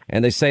somebody,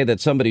 and they say that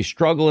somebody's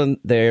struggling,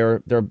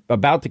 they're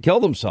about to kill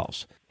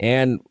themselves.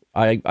 And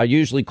I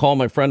usually call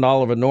my friend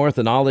Oliver North,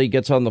 and Ollie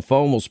gets on the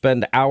phone. We'll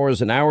spend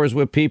hours and hours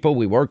with people.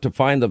 We work to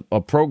find a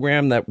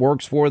program that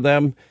works for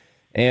them.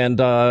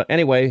 And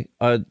anyway,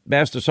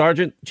 Master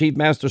Sergeant, Chief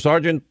Master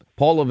Sergeant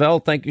Paul Lavelle,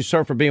 thank you,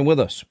 sir, for being with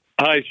us.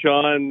 Hi,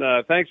 Sean.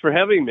 Thanks for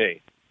having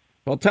me.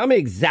 Well, tell me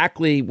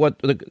exactly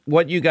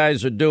what you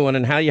guys are doing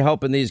and how you're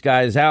helping these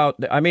guys out.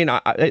 I mean,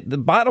 the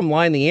bottom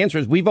line, the answer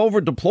is we've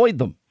over-deployed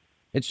them.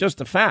 It's just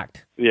a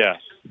fact.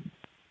 Yes.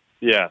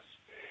 Yeah,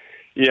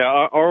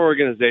 our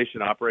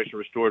organization, Operation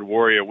Restored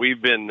Warrior,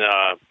 we've been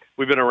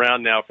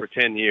around now for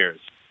 10 years.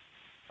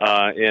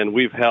 And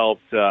we've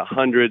helped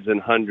hundreds and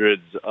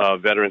hundreds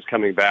of veterans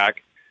coming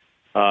back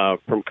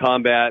from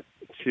combat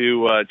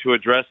to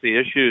address the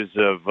issues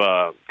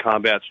of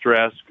combat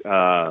stress,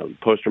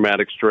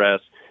 post-traumatic stress,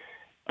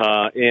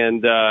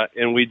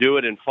 and we do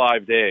it in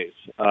 5 days.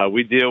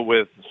 We deal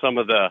with some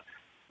of the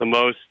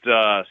most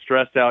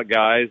stressed out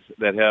guys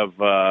that have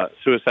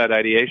suicide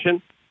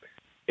ideation,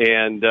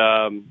 and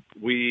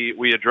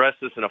we address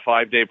this in a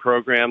 5-day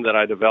program that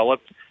I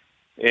developed.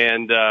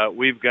 And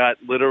we've got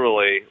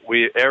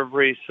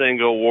every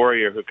single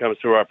warrior who comes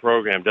through our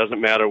program, doesn't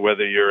matter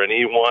whether you're an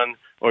E1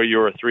 or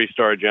you're a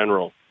 3-star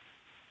general,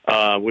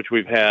 which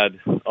we've had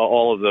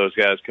all of those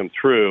guys come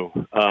through.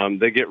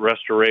 They get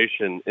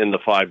restoration in the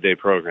 5-day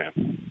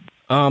program.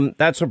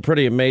 That's a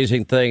pretty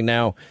amazing thing.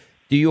 Now,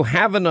 do you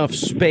have enough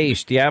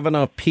space? Do you have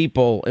enough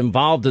people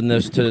involved in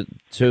this for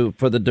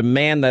the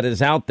demand that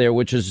is out there,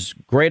 which is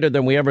greater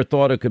than we ever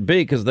thought it could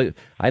be? Because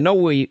I know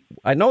the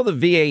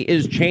VA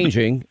is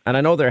changing, and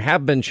I know there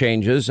have been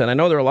changes, and I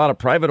know there are a lot of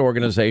private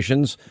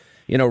organizations,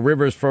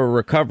 Rivers for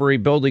Recovery,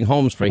 Building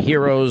Homes for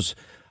Heroes,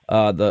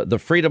 the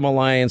Freedom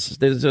Alliance.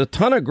 There's a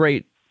ton of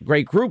great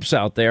groups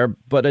out there,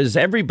 but is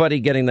everybody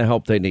getting the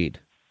help they need?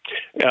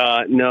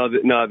 No,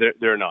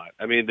 they're not.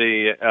 I mean,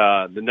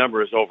 the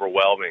number is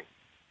overwhelming.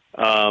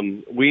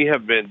 We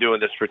have been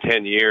doing this for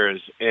 10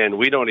 years, and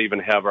we don't even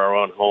have our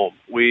own home.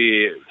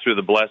 We, through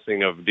the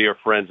blessing of dear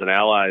friends and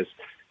allies,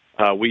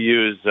 we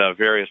use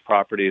various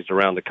properties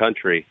around the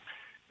country,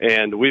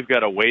 and we've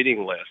got a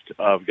waiting list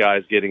of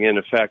guys getting in.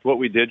 In fact, what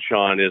we did,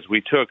 Sean, is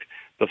we took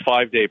the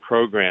 5-day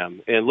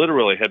program and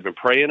literally had been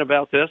praying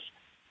about this.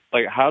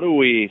 Like, how do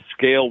we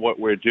scale what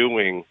we're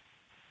doing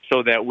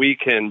so that we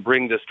can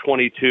bring this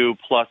 22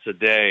 plus a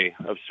day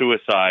of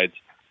suicides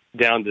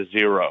down to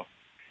zero?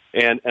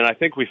 And I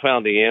think we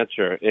found the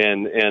answer.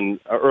 And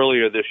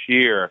earlier this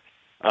year,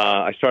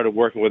 I started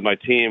working with my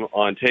team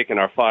on taking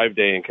our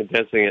 5-day and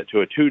condensing it to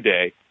a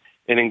 2-day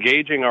and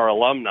engaging our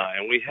alumni.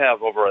 And we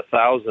have over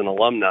 1,000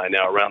 alumni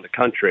now around the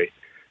country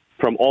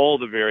from all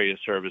the various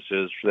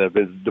services that have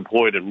been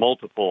deployed in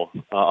multiple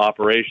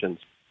operations.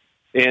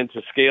 And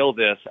to scale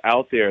this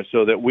out there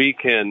so that we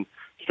can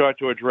start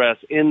to address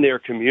in their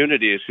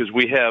communities, because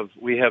we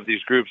have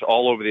these groups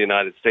all over the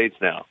United States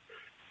now,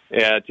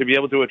 to be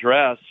able to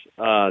address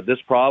this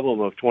problem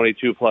of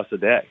 22 plus a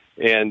day.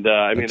 And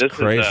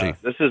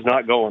this is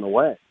not going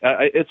away.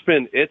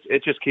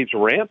 It just keeps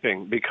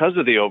ramping because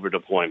of the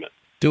overdeployment.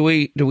 Do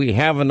we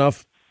have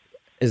enough?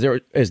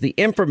 Is the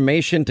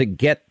information to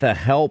get the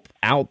help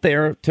out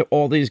there to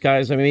all these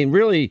guys? I mean,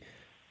 really,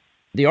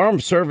 the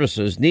armed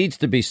services needs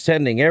to be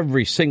sending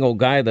every single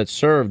guy that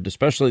served,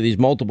 especially these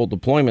multiple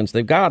deployments.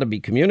 They've got to be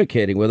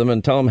communicating with them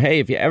and tell them, hey,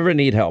 if you ever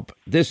need help,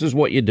 this is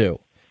what you do.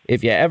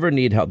 If you ever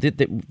need help,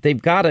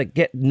 they've got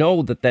to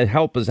know that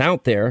help is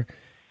out there,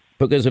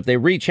 because if they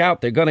reach out,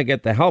 they're going to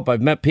get the help.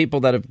 I've met people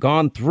that have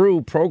gone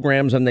through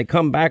programs and they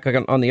come back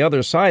on the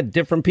other side,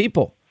 different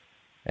people.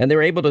 And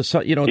they're able to,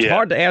 it's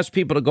hard to ask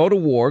people to go to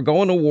war,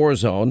 go in a war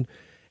zone,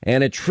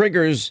 and it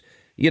triggers,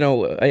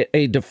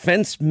 a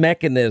defense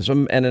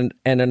mechanism and an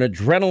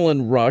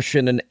adrenaline rush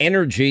and an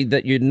energy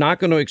that you're not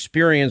going to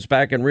experience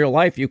back in real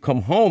life. You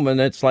come home and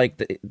it's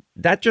like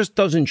that just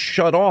doesn't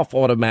shut off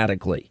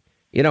automatically.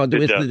 You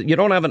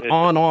don't have an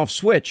on-off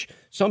switch.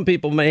 Some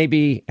people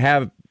maybe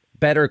have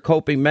better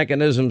coping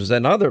mechanisms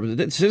than others.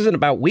 This isn't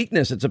about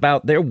weakness. It's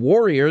about they're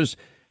warriors.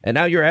 And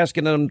now you're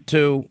asking them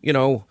to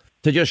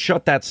just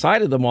shut that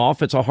side of them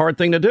off. It's a hard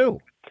thing to do.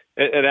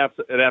 It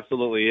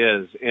absolutely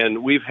is.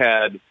 And we've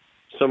had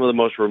some of the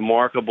most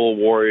remarkable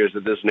warriors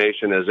that this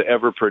nation has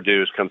ever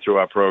produced come through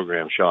our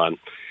program, Sean.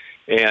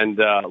 And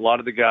a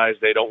lot of the guys,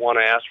 they don't want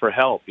to ask for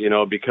help,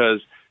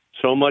 because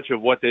so much of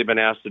what they've been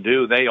asked to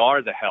do, they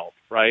are the help,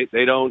 right?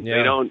 They don't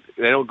go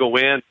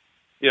in.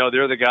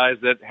 They're the guys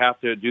that have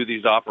to do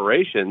these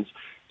operations,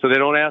 so they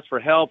don't ask for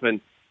help.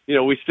 And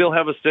we still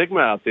have a stigma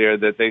out there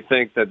that they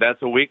think that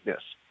that's a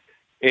weakness.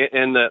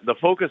 And the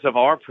focus of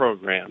our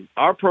program,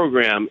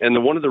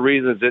 and one of the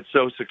reasons it's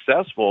so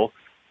successful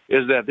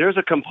is that there's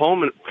a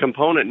component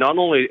not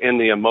only in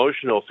the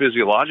emotional,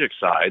 physiologic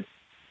side,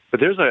 but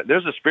there's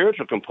a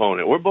spiritual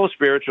component. We're both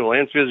spiritual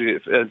and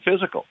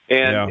physical.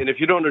 And if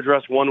you don't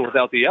address one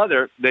without the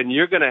other, then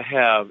you're going to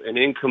have an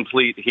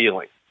incomplete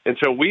healing. And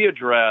so we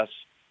address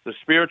the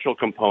spiritual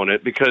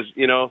component because,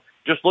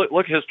 just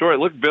look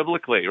historically, look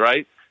biblically,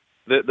 right?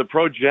 The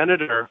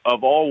progenitor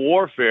of all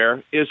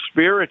warfare is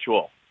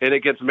spiritual, and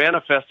it gets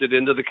manifested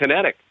into the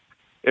kinetic.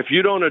 If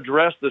you don't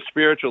address the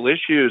spiritual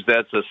issues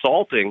that's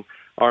assaulting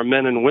our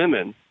men and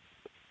women,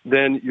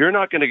 then you're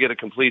not going to get a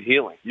complete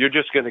healing. You're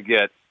just going to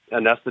get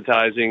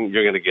anesthetizing,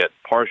 you're going to get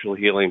partial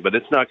healing, but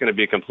it's not going to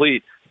be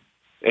complete.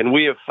 And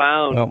we have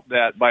found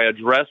that by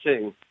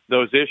addressing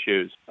those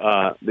issues,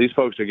 these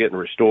folks are getting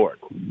restored.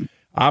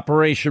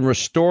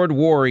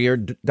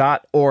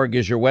 OperationRestoredWarrior.org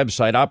is your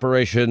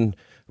website,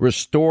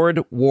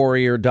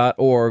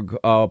 OperationRestoredWarrior.org.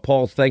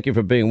 Paul, thank you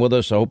for being with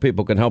us. I hope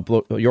people can help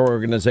your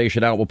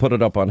organization out. We'll put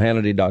it up on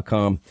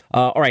Hannity.com.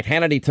 All right,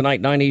 Hannity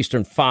tonight, 9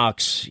 Eastern,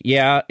 Fox.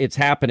 Yeah, it's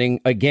happening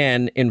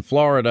again in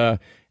Florida,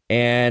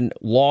 and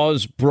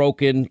laws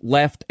broken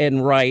left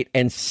and right,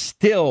 and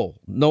still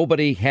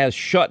nobody has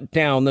shut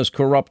down this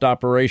corrupt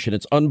operation.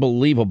 It's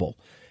unbelievable.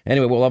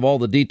 Anyway, we'll have all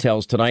the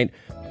details tonight.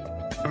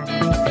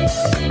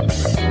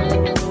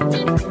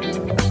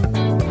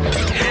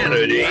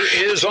 Hannity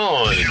is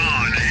on.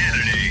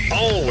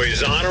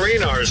 Always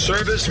honoring our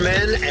servicemen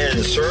and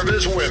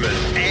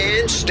servicewomen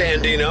and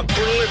standing up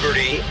for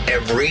liberty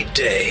every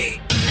day.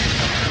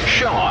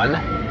 Sean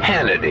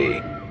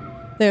Hannity.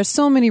 There are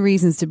so many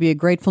reasons to be a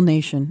grateful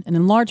nation, and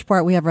in large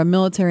part, we have our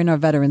military and our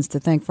veterans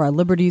to thank for our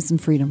liberties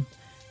and freedom.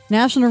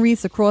 National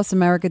Wreaths Across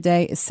America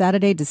Day is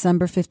Saturday,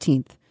 December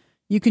 15th.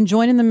 You can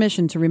join in the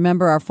mission to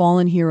remember our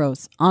fallen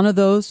heroes, honor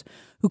those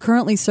who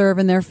currently serve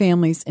and their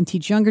families, and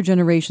teach younger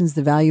generations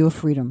the value of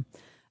freedom.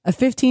 A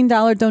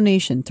 $15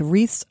 donation to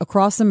Wreaths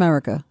Across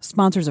America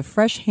sponsors a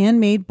fresh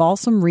handmade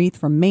balsam wreath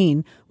from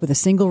Maine with a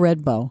single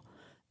red bow.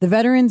 The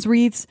veterans'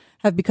 wreaths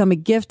have become a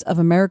gift of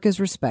America's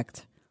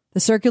respect. The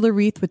circular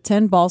wreath with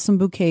 10 balsam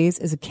bouquets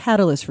is a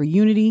catalyst for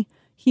unity,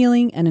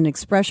 healing, and an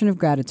expression of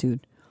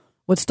gratitude.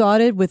 What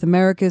started with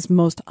America's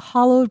most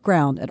hallowed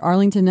ground at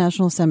Arlington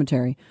National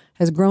Cemetery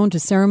has grown to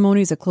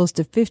ceremonies at close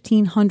to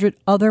 1,500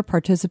 other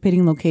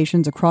participating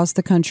locations across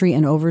the country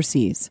and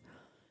overseas.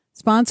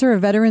 Sponsor a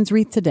Veterans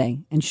Wreath today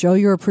and show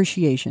your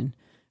appreciation.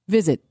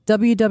 Visit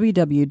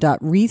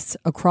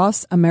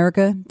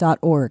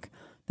www.wreathsacrossamerica.org.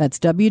 That's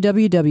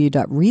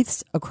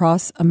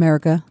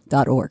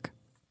www.wreathsacrossamerica.org.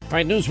 All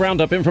right, News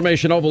Roundup,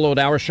 Information Overload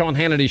Hour, Sean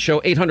Hannity Show,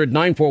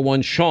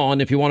 800-941-SEAN,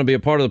 if you want to be a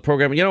part of the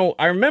program. You know,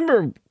 I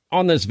remember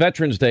on this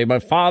Veterans Day, my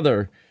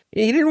father,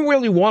 he didn't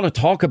really want to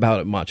talk about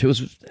it much. It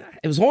was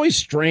always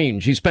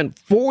strange. He spent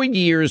 4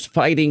 years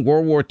fighting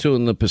World War II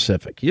in the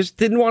Pacific. He just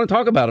didn't want to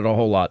talk about it a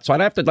whole lot. So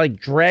I'd have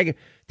to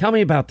tell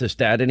me about this,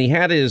 Dad. And he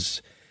had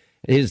his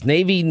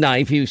Navy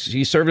knife. He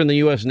served in the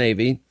U.S.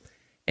 Navy.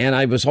 And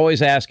I was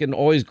always asking,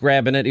 always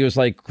grabbing it. He was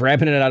like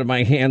grabbing it out of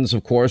my hands,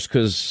 of course,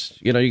 because,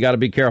 you know, you got to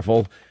be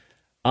careful.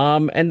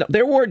 And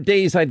there were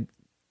days I'd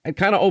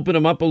kind of open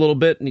him up a little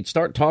bit and he'd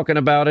start talking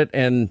about it.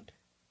 And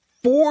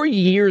 4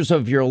 years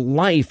of your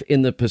life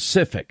in the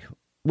Pacific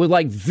with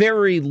like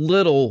very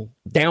little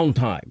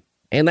downtime.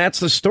 And that's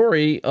the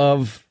story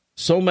of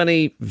so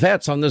many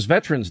vets on this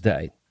Veterans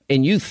Day.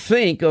 And you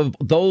think of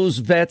those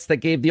vets that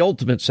gave the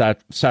ultimate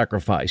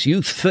sacrifice.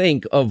 You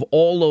think of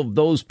all of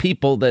those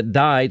people that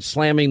died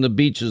slamming the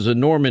beaches in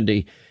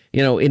Normandy,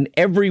 you know, in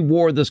every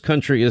war this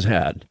country has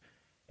had.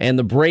 And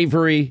the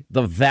bravery,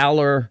 the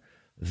valor,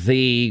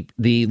 the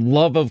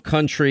love of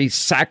country,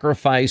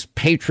 sacrifice,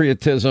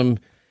 patriotism.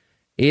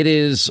 It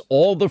is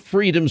all the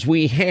freedoms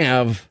we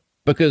have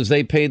because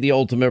they paid the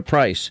ultimate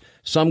price.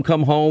 Some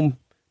come home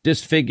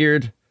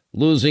disfigured,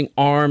 losing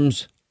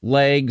arms,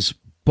 legs,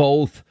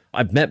 both.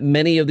 I've met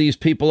many of these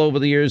people over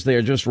the years. They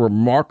are just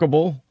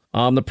remarkable.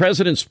 The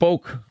president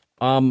spoke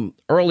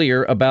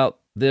earlier about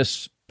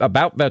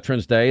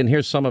Veterans Day, and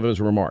here's some of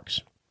his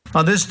remarks.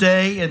 On this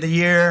day in the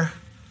year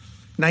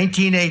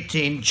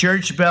 1918,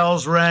 church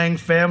bells rang,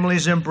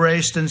 families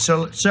embraced, and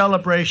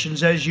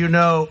celebrations, as you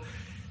know,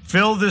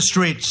 filled the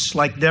streets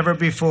like never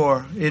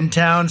before in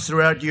towns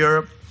throughout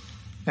Europe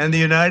and the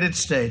United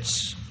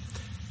States.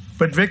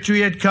 But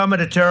victory had come at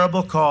a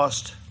terrible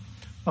cost.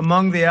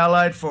 Among the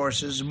Allied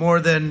forces, more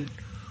than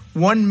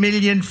 1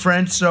 million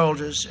French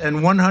soldiers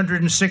and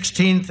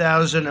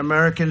 116,000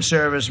 American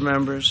service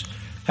members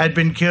had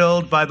been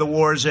killed by the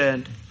war's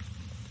end.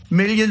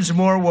 Millions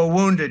more were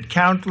wounded.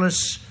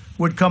 Countless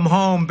would come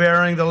home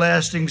bearing the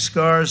lasting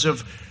scars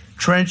of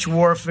trench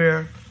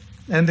warfare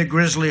and the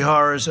grisly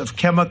horrors of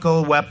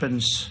chemical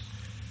weapons.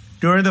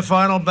 During the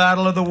final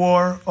battle of the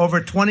war,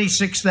 over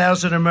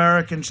 26,000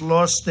 Americans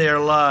lost their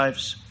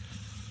lives,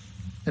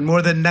 and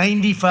more than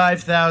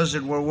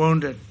 95,000 were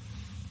wounded.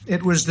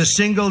 It was the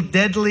single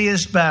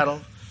deadliest battle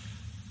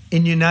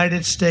in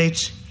United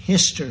States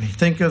history.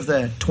 Think of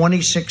that.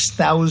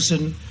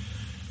 26,000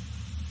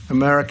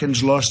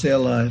 Americans lost their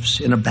lives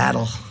in a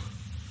battle.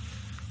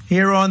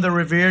 Here on the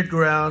revered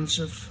grounds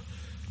of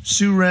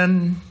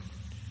Suren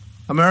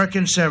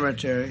American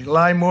Cemetery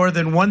lie more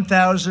than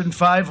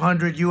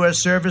 1,500 U.S.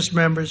 service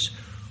members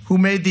who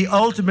made the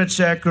ultimate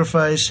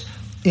sacrifice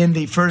in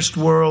the First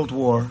World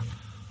War.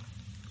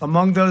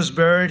 Among those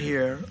buried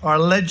here are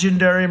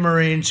legendary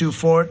Marines who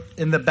fought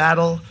in the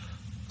Battle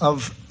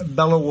of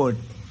Belleau Wood.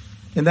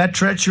 In that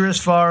treacherous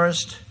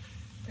forest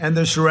and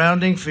the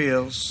surrounding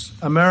fields,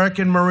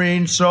 American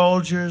Marine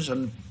soldiers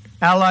and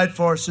Allied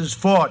forces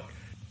fought,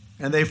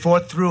 and they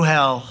fought through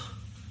hell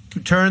to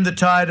turn the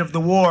tide of the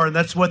war, and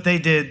that's what they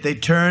did. They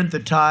turned the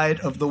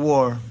tide of the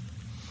war.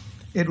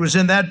 It was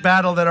in that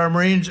battle that our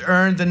Marines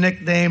earned the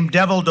nickname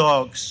Devil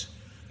Dogs,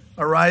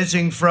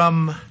 arising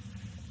from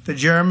the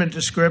German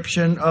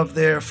description of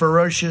their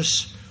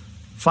ferocious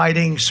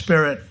fighting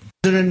spirit.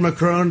 President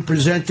Macron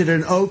presented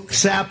an oak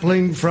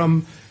sapling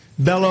from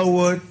Belleau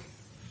Wood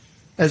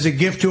as a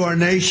gift to our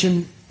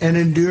nation, an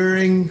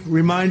enduring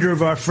reminder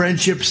of our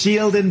friendship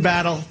sealed in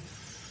battle.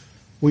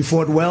 We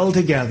fought well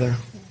together.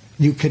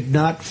 You could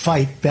not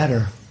fight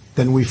better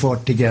than we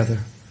fought together.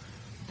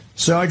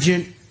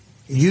 Sergeant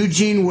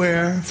Eugene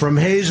Ware from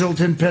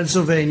Hazleton,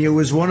 Pennsylvania,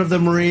 was one of the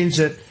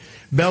Marines at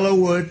Belleau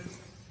Wood.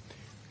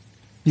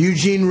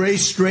 Eugene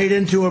raced straight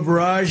into a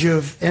barrage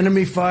of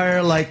enemy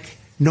fire like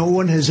no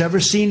one has ever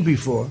seen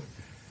before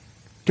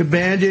to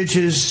bandage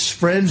his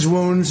friend's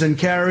wounds and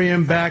carry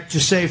him back to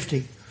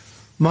safety.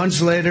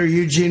 Months later,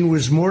 Eugene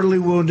was mortally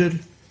wounded.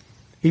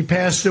 He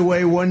passed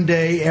away one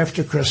day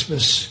after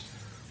Christmas.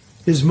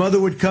 His mother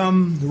would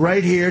come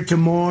right here to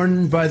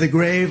mourn by the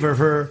grave of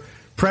her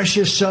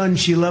precious son.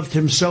 She loved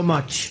him so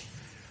much.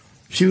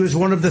 She was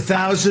one of the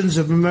thousands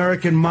of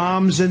American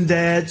moms and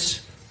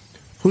dads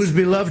whose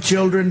beloved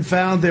children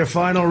found their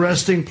final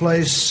resting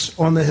place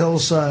on the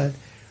hillside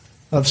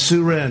of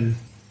Suren.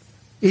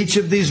 Each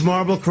of these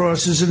marble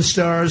crosses and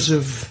stars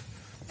of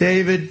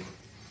David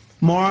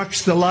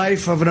marks the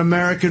life of an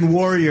American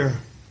warrior.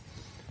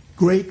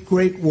 Great,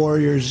 great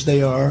warriors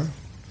they are,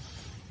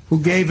 who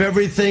gave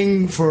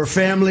everything for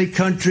family,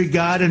 country,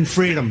 God, and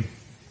freedom.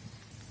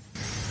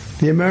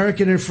 The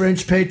American and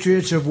French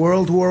patriots of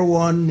World War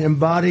I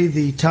embody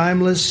the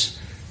timeless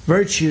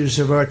virtues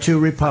of our two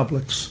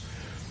republics: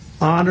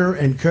 honor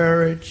and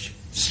courage,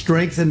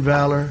 strength and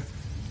valor,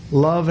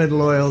 love and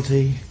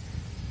loyalty,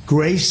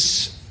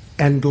 grace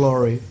and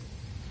glory.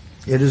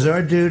 It is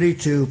our duty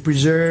to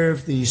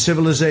preserve the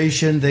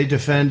civilization they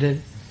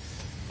defended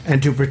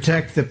and to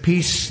protect the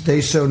peace they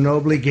so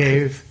nobly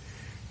gave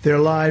their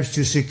lives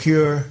to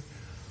secure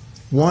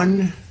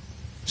 1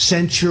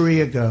 century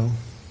ago.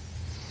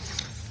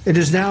 It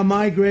is now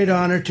my great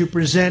honor to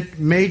present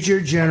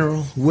Major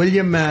General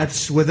William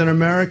Matz with an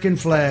American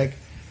flag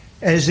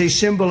as a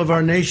symbol of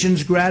our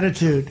nation's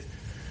gratitude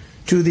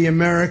to the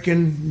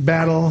American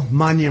battle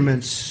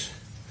monuments.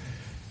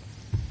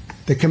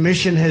 The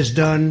Commission has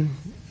done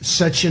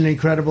such an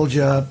incredible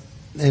job,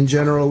 and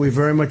General, we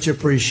very much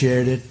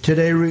appreciate it.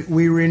 Today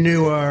we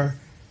renew our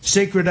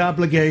sacred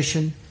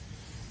obligation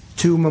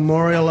to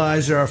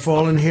memorialize our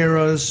fallen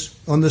heroes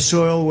on the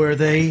soil where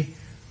they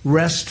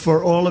rest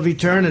for all of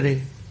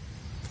eternity.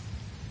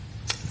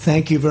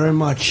 Thank you very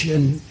much.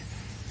 And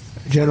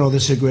General,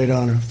 this is a great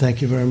honor.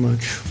 Thank you very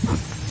much.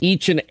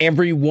 Each and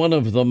every one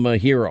of them a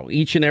hero.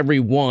 Each and every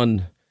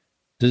one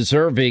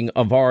deserving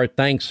of our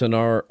thanks and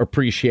our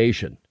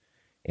appreciation.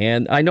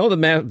 And I know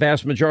the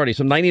vast majority,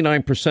 some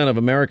 99% of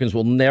Americans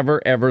will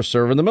never, ever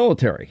serve in the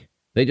military.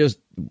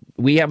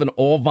 We have an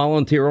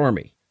all-volunteer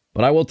army.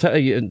 But I will tell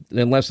you,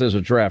 unless there's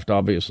a draft,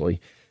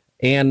 obviously,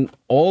 and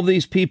all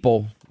these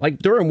people, like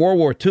during World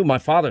War II, my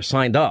father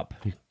signed up.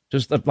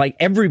 Just like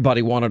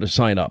everybody wanted to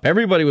sign up.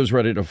 Everybody was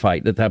ready to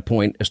fight at that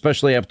point,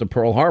 especially after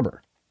Pearl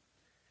Harbor.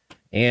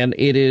 And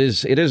it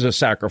is a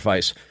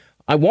sacrifice.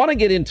 I want to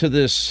get into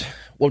this,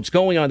 what's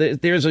going on.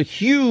 There's a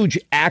huge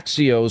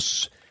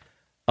Axios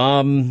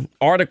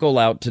article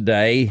out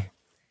today,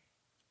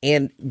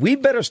 and we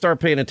better start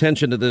paying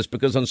attention to this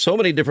because on so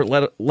many different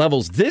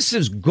levels, this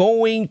is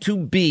going to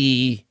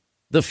be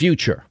the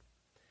future.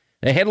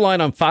 A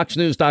headline on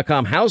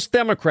FoxNews.com, House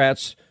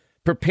Democrats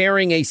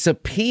preparing a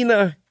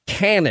subpoena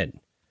cannon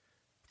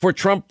for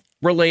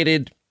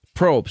Trump-related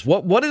probes.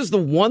 What is the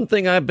one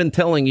thing I've been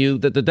telling you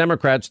that the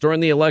Democrats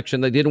during the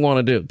election they didn't want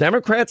to do?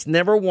 Democrats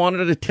never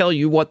wanted to tell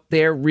you what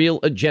their real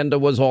agenda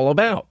was all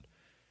about.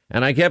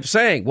 And I kept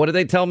saying, what did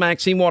they tell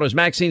Maxine Waters?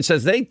 Maxine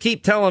says, they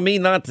keep telling me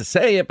not to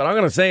say it, but I'm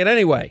going to say it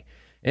anyway.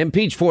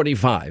 Impeach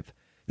 45.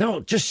 No,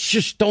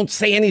 just don't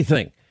say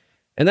anything.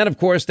 And then, of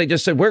course, they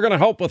just said, we're going to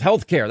help with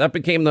health care. That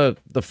became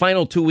the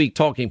final 2-week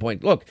talking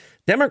point. Look,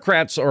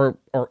 Democrats are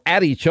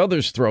at each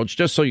other's throats,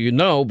 just so you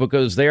know,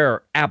 because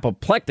they're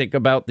apoplectic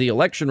about the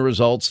election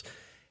results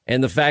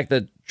and the fact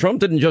that Trump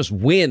didn't just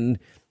win.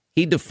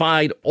 He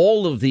defied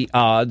all of the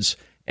odds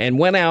and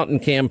went out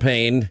and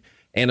campaigned.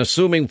 And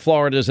assuming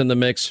Florida's in the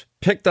mix,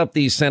 picked up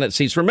these Senate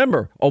seats.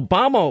 Remember,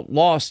 Obama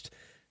lost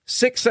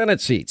 6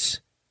 Senate seats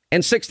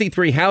and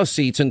 63 House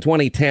seats in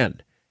 2010.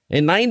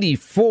 In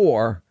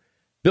 94,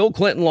 Bill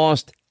Clinton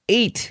lost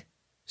 8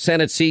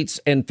 Senate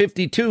seats and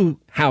 52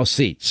 House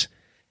seats.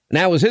 And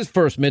that was his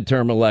first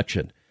midterm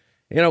election.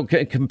 You know,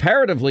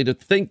 comparatively, to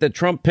think that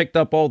Trump picked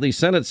up all these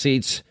Senate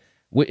seats,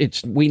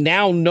 we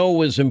now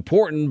know is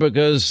important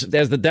because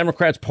as the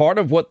Democrats, part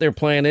of what their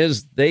plan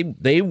is,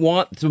 they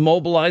want to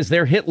mobilize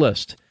their hit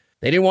list.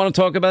 They didn't want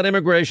to talk about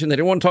immigration. They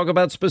didn't want to talk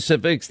about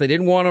specifics. They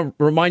didn't want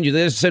to remind you.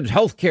 They said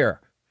health care,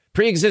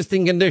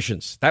 pre-existing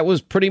conditions. That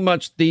was pretty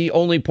much the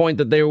only point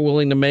that they were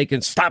willing to make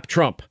and stop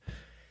Trump.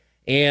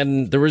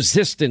 And the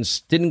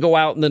resistance didn't go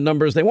out in the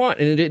numbers they want.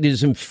 And it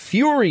is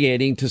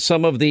infuriating to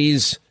some of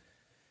these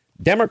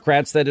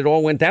Democrats that it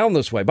all went down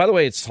this way. By the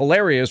way, it's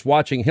hilarious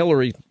watching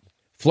Hillary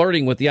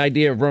flirting with the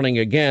idea of running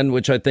again,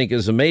 which I think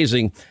is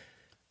amazing.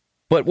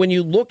 But when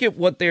you look at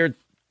what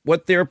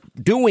they're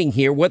doing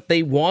here, what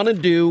they want to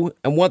do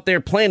and what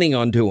they're planning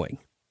on doing,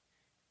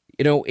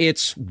 you know,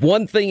 it's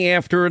one thing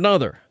after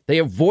another. They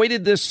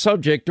avoided this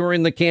subject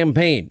during the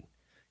campaign.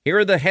 Here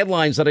are the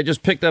headlines that I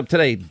just picked up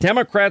today.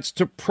 Democrats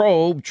to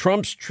probe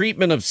Trump's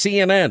treatment of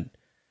CNN.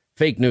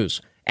 Fake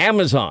news.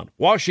 Amazon,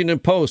 Washington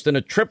Post, and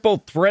a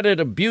triple-threaded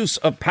abuse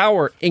of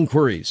power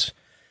inquiries.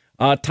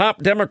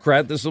 Top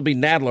Democrat, this will be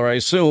Nadler, I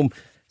assume,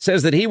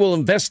 says that he will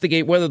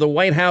investigate whether the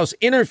White House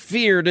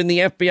interfered in the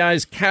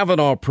FBI's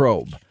Kavanaugh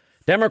probe.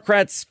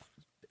 Democrats,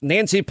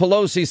 Nancy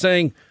Pelosi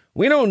saying,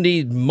 we don't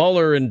need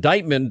Mueller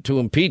indictment to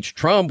impeach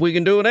Trump. We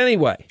can do it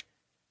anyway.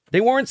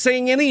 They weren't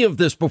saying any of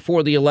this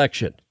before the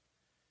election.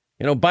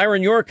 You know,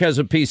 Byron York has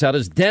a piece out.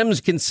 As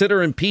Dems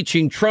consider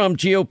impeaching Trump,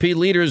 GOP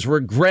leaders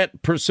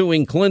regret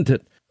pursuing Clinton.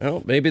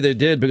 Well, maybe they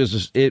did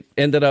because it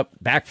ended up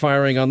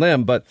backfiring on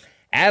them, but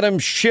Adam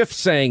Schiff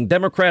saying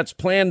Democrats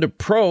plan to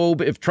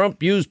probe if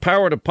Trump used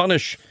power to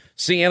punish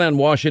CNN,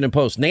 Washington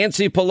Post.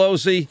 Nancy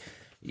Pelosi,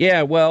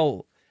 yeah,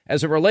 well,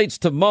 as it relates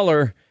to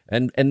Mueller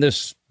and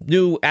this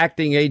new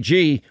acting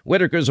AG,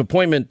 Whitaker's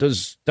appointment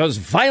does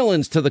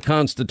violence to the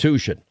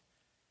Constitution.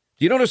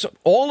 Do you notice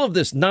all of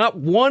this? Not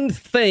one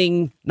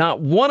thing,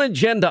 not one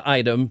agenda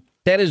item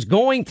that is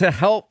going to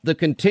help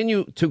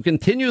continue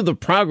the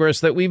progress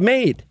that we've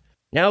made.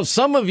 Now,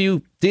 some of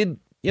you did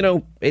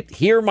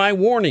hear my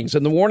warnings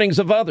and the warnings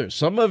of others.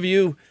 Some of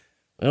you,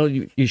 well,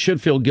 you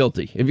should feel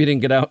guilty if you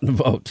didn't get out and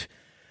vote.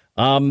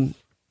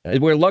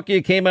 We're lucky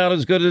it came out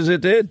as good as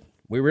it did.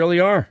 We really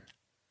are.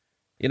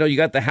 You know, you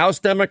got the House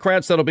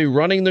Democrats that'll be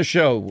running the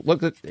show.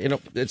 Look at,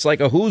 it's like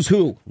a who's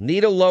who.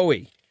 Nita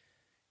Lowey,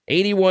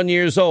 81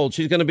 years old.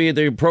 She's going to be at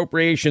the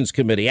Appropriations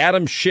Committee.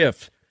 Adam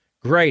Schiff,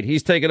 great.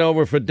 He's taken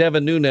over for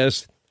Devin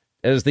Nunes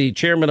as the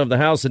chairman of the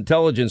House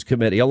Intelligence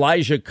Committee.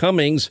 Elijah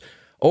Cummings,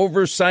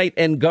 Oversight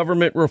and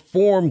Government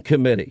Reform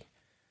Committee.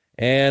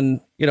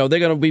 And, they're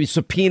going to be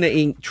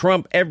subpoenaing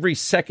Trump every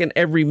second,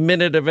 every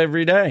minute of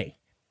every day.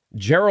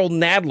 Gerald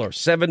Nadler,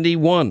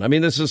 71. I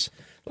mean, this is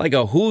like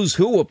a who's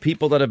who of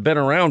people that have been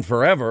around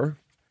forever.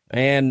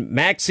 And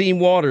Maxine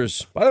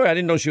Waters, by the way, I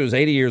didn't know she was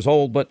 80 years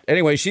old, but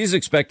anyway, she's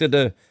expected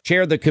to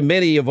chair the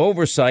Committee of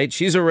Oversight.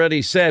 She's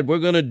already said, we're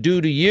going to do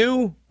to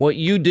you what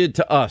you did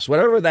to us,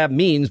 whatever that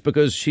means,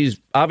 because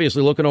she's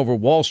obviously looking over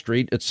Wall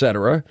Street, et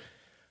cetera.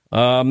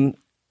 And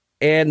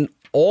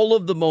all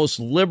of the most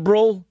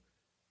liberal,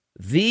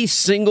 the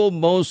single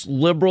most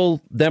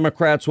liberal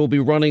Democrats will be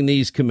running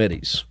these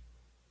committees.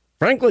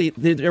 Frankly,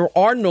 there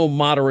are no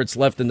moderates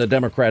left in the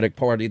Democratic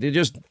Party. They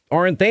just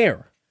aren't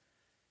there.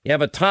 You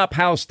have a top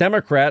House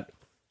Democrat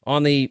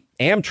on the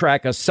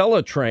Amtrak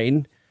Acela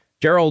train.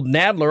 Gerald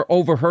Nadler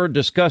overheard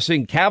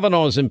discussing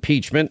Kavanaugh's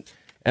impeachment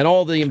and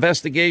all the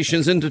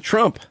investigations into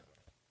Trump.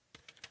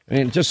 I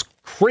mean, just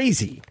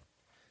crazy.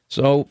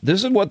 So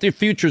this is what the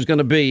future is going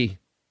to be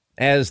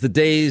as the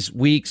days,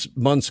 weeks,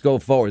 months go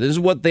forward. This is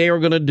what they are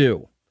going to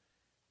do.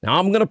 Now,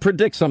 I'm going to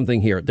predict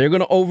something here. They're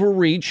going to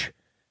overreach.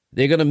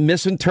 They're going to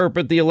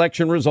misinterpret the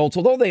election results,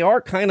 although they are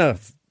kind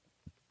of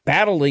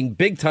battling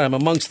big time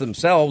amongst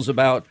themselves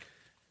about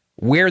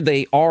where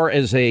they are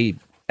as a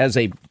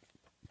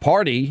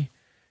party.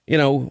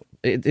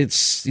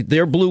 It's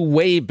their blue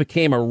wave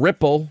became a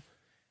ripple,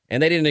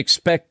 and they didn't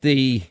expect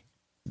the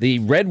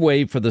red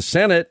wave for the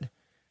Senate.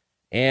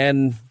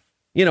 And,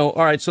 all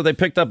right, so they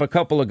picked up a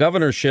couple of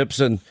governorships,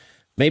 and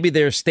maybe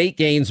their state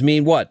gains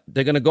mean what?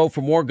 They're going to go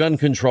for more gun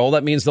control.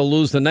 That means they'll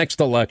lose the next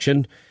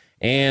election.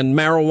 And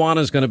marijuana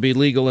is going to be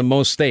legal in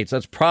most states.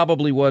 That's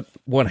probably what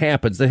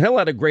happens. The Hill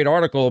had a great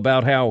article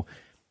about how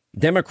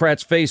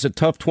Democrats face a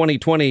tough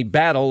 2020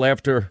 battle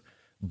after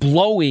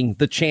blowing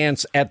the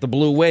chance at the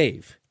blue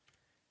wave.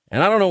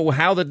 And I don't know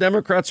how the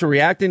Democrats are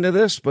reacting to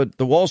this, but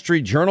the Wall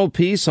Street Journal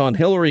piece on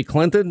Hillary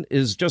Clinton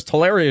is just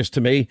hilarious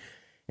to me.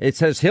 It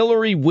says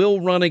Hillary will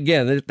run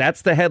again.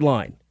 That's the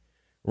headline.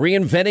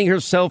 Reinventing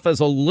herself as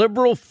a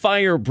liberal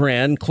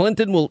firebrand,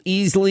 Clinton will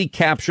easily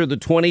capture the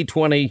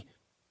 2020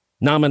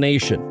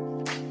 nomination.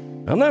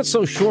 I'm not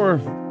so sure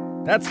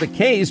that's the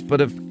case,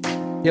 but if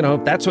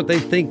that's what they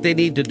think they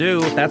need to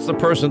do, if that's the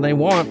person they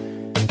want,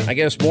 I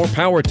guess more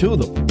power to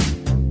them.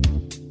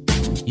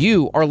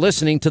 You are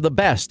listening to the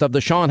best of the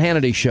Sean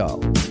Hannity Show.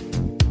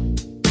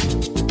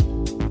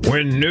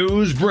 When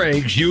news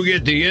breaks, you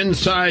get the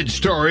inside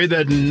story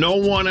that no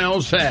one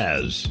else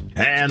has.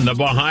 And the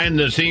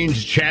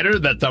behind-the-scenes chatter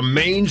that the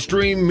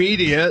mainstream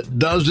media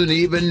doesn't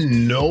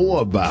even know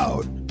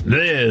about.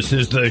 This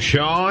is the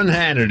Sean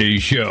Hannity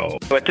Show.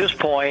 At this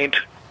point,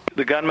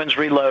 the gunman's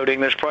reloading.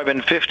 There's probably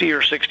been 50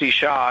 or 60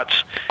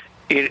 shots.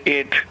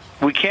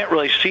 We can't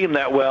really see him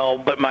that well,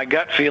 but my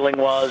gut feeling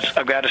was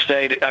I've got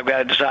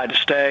to decide to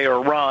stay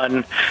or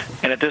run.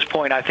 And at this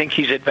point, I think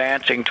he's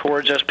advancing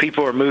towards us.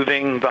 People are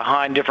moving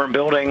behind different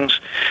buildings.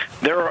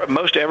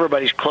 Most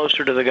everybody's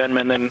closer to the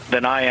gunman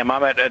than I am.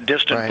 I'm at a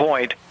distant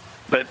point.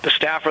 But the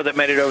staffer that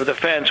made it over the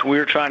fence, we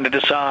were trying to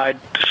decide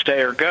to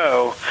stay or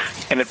go.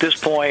 And at this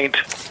point,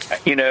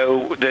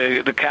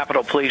 the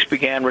Capitol Police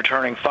began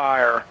returning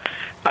fire.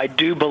 I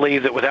do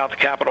believe that without the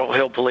Capitol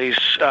Hill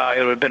Police, it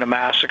would have been a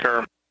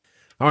massacre.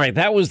 All right,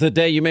 that was the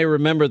day, you may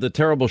remember, the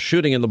terrible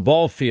shooting in the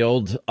ball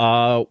field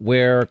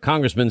where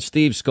Congressman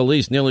Steve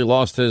Scalise nearly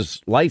lost his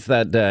life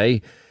that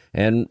day.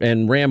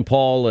 And Rand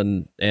Paul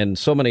and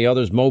so many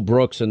others, Mo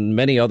Brooks and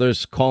many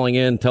others calling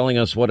in, telling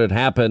us what had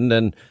happened.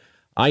 And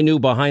I knew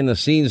behind the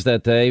scenes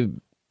that day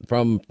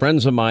from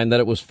friends of mine that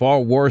it was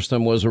far worse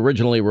than was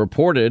originally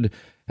reported,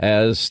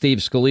 as Steve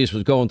Scalise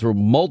was going through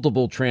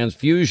multiple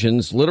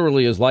transfusions,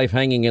 literally his life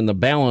hanging in the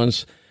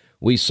balance.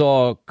 We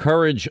saw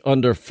courage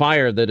under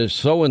fire that is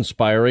so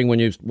inspiring when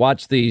you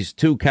watch these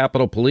two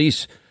Capitol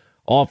Police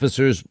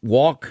officers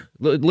walk,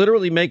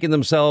 literally making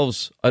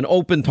themselves an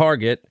open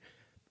target,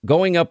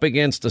 going up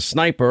against a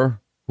sniper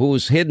who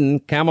was hidden,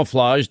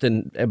 camouflaged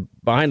and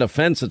behind a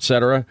fence,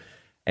 etc.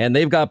 And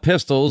they've got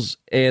pistols,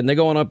 and they're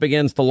going up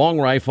against the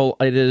long rifle.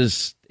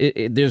 There's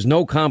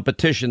no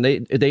competition.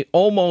 They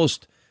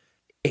almost,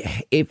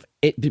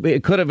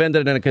 it could have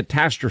ended in a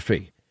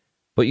catastrophe.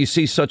 But you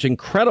see such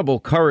incredible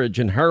courage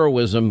and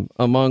heroism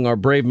among our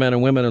brave men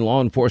and women in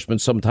law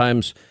enforcement.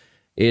 Sometimes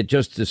it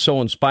just is so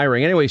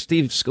inspiring. Anyway,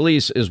 Steve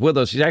Scalise is with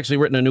us. He's actually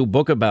written a new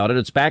book about it.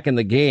 It's Back in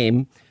the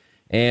Game.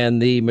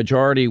 And the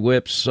Majority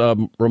Whip's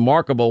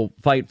remarkable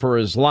fight for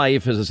his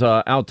life is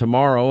out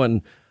tomorrow.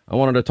 And I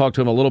wanted to talk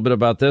to him a little bit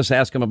about this,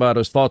 ask him about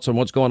his thoughts on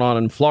what's going on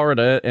in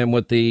Florida and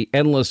with the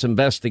endless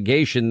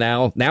investigation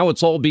now. Now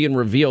it's all being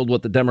revealed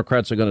what the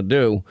Democrats are going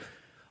to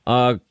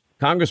do.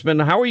 Congressman,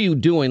 how are you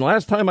doing?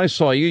 Last time I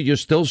saw you, you're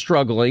still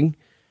struggling.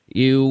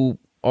 You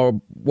are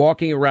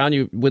walking around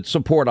you with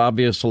support,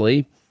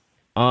 obviously.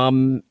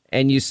 And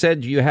you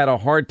said you had a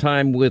hard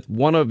time with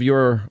one of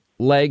your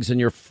legs and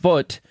your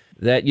foot,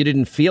 that you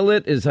didn't feel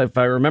it, is if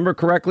I remember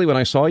correctly when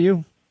I saw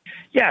you?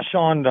 Yeah,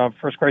 Sean,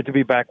 first, great to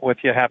be back with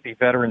you. Happy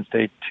Veterans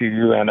Day to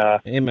you. And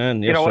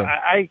amen. Yes, you know,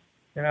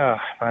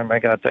 sir. my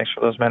God, thanks for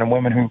those men and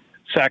women who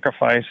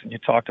sacrifice. And you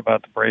talked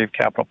about the brave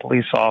Capitol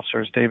Police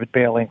officers, David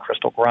Bailey and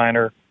Crystal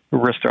Griner, who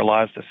risked their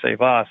lives to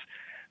save us.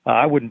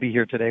 I wouldn't be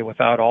here today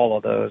without all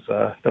of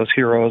those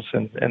heroes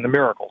and the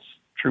miracles,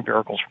 true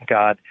miracles from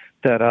God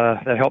that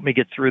helped me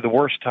get through the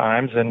worst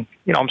times. And,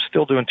 you know, I'm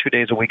still doing 2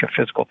 days a week of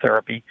physical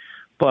therapy,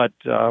 but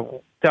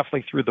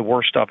definitely through the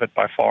worst of it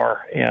by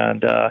far.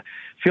 And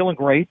feeling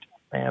great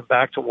and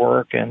back to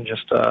work. And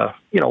just,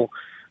 you know,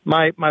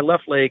 my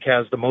left leg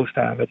has the most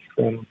damage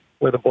from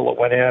where the bullet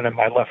went in, and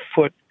my left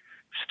foot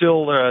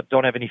still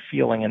don't have any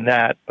feeling in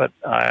that. But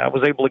I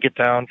was able to get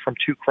down from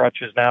 2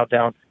 crutches now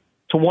down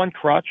to 1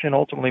 crutch, and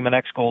ultimately my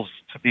next goal is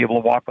to be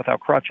able to walk without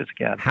crutches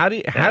again. How do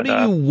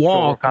you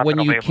walk when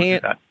you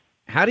can't?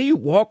 How do you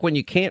walk when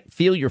you can't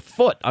feel your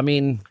foot? I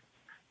mean,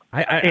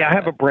 I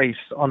have a brace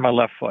on my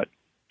left foot,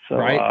 so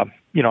right.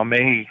 You know,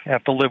 may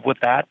have to live with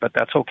that, but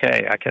that's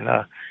okay. I can,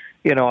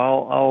 you know,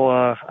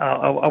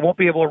 I won't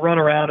be able to run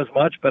around as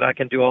much, but I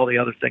can do all the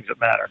other things that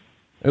matter.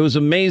 It was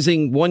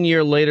amazing. 1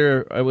 year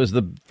later, it was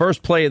the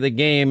first play of the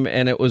game,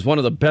 and it was one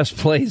of the best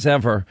plays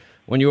ever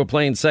when you were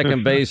playing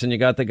second base and you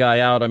got the guy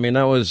out. I mean,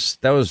 that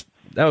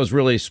was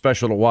really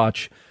special to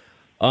watch.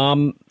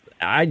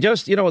 I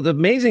just, you know, the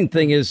amazing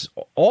thing is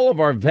all of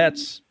our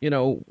vets, you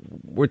know,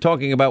 we're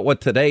talking about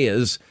what today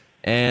is,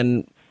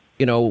 and,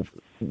 you know,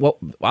 we're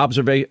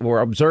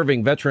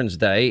observing Veterans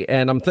Day,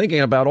 and I'm thinking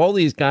about all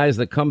these guys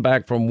that come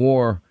back from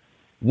war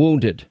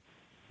wounded,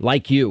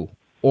 like you,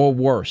 or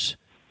worse.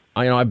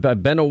 I've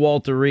been to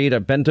Walter Reed.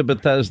 I've been to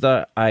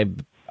Bethesda.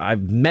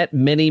 I've met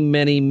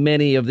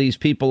many of these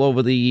people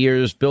over the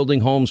years,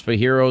 building homes for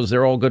heroes.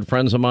 They're all good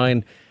friends of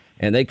mine,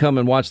 and they come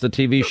and watch the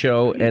TV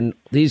show. And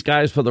these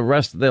guys, for the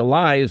rest of their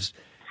lives,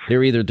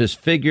 they're either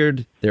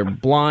disfigured, they're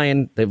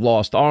blind, they've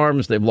lost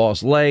arms, they've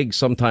lost legs,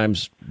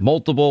 sometimes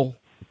multiple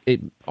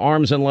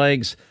arms and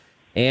legs,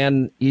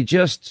 and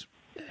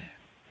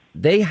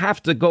they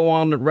have to go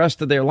on the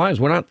rest of their lives.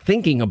 We're not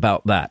thinking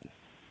about that.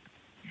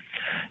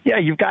 Yeah,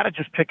 you've got to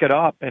just pick it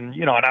up. And,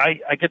 you know, and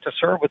I get to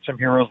serve with some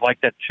heroes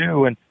like that,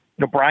 too. And,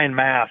 you know, Brian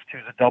Mast,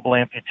 who's a double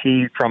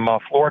amputee from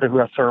Florida,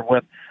 who I serve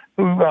with,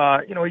 who,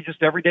 you know, he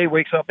just every day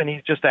wakes up and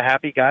he's just a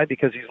happy guy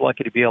because he's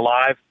lucky to be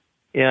alive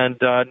and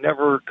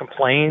never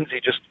complains. He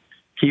just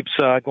keeps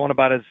going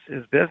about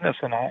his business.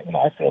 And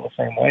I feel the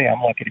same way.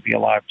 I'm lucky to be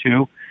alive,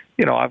 too.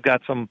 You know, I've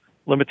got some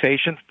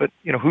limitations, but,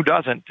 you know, who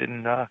doesn't?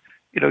 And,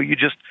 you know, you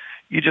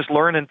just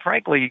learn. And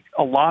frankly,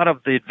 a lot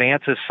of the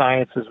advances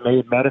science has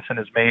made, medicine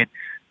has made,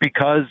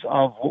 because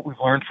of what we've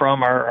learned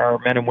from our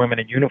men and women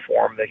in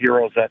uniform, the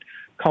heroes that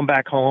come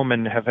back home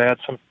and have had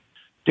some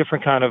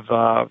different kind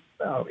of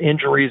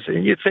injuries.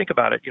 And you think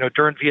about it, you know,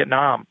 during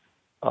Vietnam,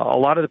 a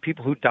lot of the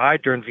people who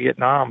died during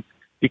Vietnam,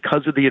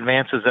 because of the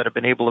advances that have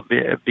been able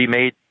to be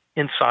made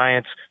in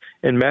science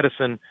and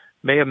medicine,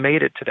 may have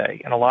made it today.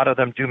 And a lot of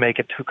them do make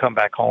it to come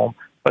back home,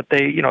 but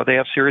they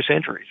have serious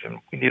injuries, and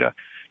we need to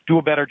do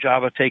a better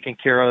job of taking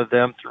care of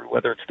them through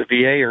whether it's the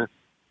VA or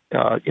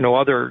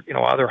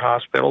other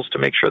hospitals to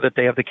make sure that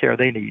they have the care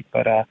they need.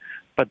 But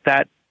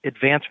that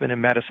advancement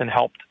in medicine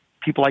helped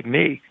people like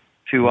me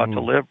to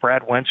live.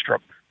 Brad Wenstrup,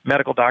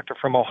 medical doctor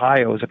from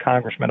Ohio, is a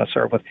congressman I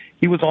served with.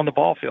 He was on the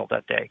ball field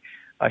that day.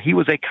 He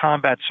was a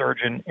combat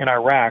surgeon in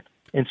Iraq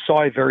and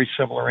saw a very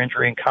similar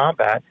injury in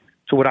combat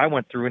to what I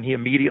went through, and he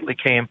immediately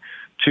came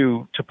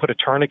to put a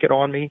tourniquet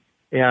on me.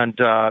 And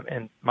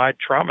my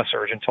trauma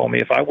surgeon told me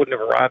if I wouldn't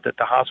have arrived at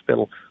the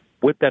hospital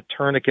with that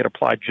tourniquet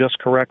applied just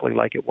correctly,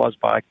 like it was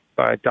by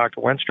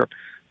Dr. Wenstrup,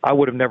 I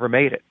would have never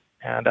made it.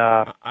 And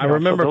I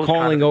remember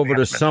calling over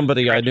to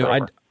somebody I knew.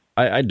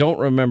 I don't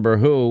remember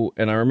who,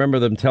 and I remember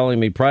them telling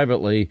me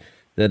privately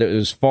that it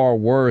was far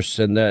worse,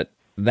 and that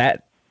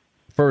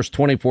first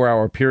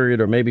 24-hour period,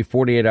 or maybe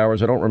 48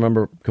 hours, I don't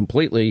remember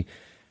completely,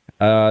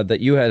 that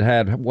you had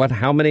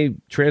how many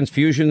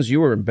transfusions?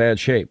 You were in bad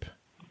shape.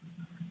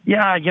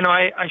 Yeah, you know,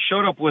 I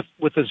showed up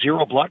with a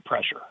 0 blood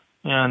pressure,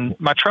 and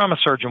my trauma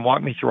surgeon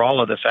walked me through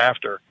all of this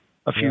after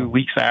a few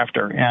weeks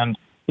after, and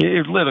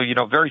it literally, you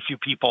know, very few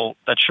people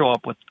that show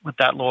up with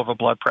that low of a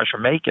blood pressure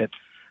make it,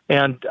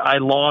 and I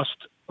lost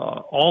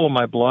all of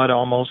my blood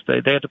almost. They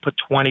had to put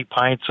 20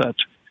 pints,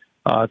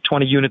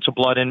 20 units of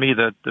blood in me.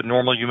 The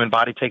normal human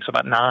body takes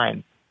about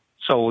 9.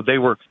 So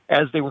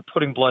as they were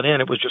putting blood in,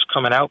 it was just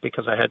coming out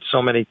because I had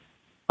so many,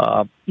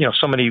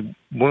 so many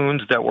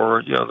wounds that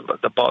were, you know,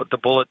 the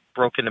bullet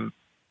broke into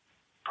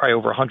probably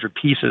over 100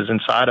 pieces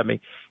inside of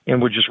me,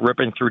 and were just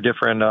ripping through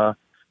different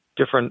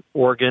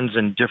organs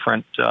and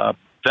different blood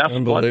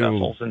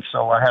vessels. And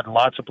so I had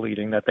lots of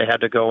bleeding that they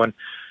had to go and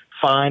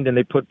find, and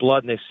they put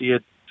blood and they see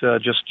it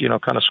just, you know,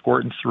 kind of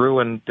squirting through,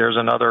 and there's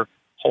another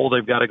hole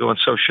they've got to go and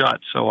sew shut.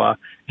 So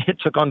it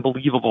took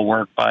unbelievable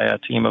work by a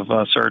team of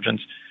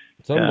surgeons.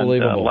 It's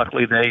unbelievable. And,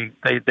 luckily,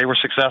 they were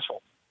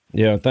successful.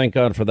 Yeah, thank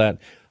God for that.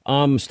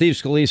 Steve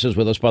Scalise is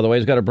with us, by the way.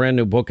 He's got a brand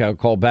new book out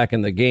called Back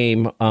in the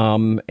Game,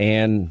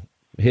 and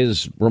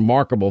his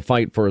remarkable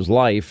fight for his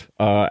life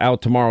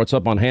out tomorrow. It's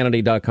up on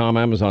Hannity.com,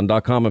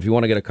 Amazon.com if you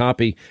want to get a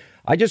copy.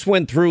 I just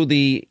went through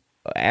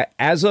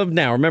as of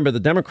now, remember, the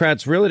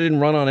Democrats really didn't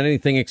run on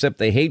anything except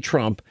they hate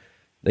Trump.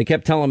 They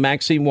kept telling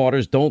Maxine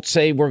Waters, don't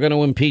say we're going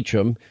to impeach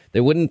him.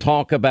 They wouldn't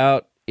talk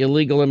about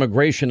illegal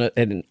immigration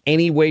in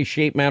any way,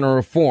 shape, manner,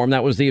 or form.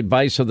 That was the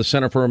advice of the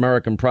Center for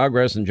American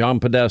Progress and John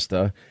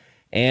Podesta.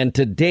 And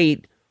to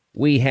date,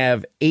 we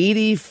have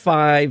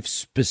 85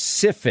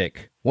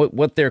 specific,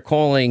 what they're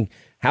calling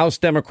House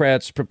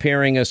Democrats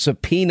preparing a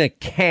subpoena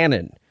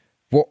cannon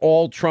for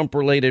all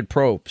Trump-related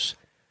probes.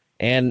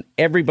 And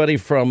everybody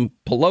from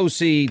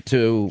Pelosi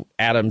to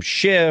Adam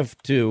Schiff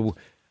to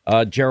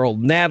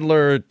Gerald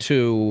Nadler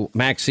to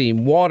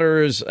Maxine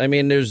Waters. I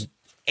mean, there's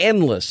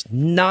endless.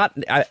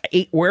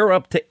 We're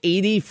up to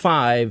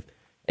 85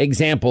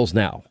 examples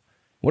now.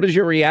 What is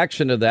your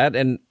reaction to that?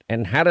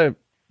 And how do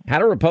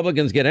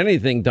Republicans get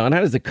anything done?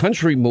 How does the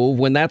country move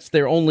when that's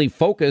their only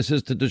focus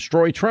is to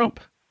destroy Trump?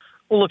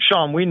 Well, look,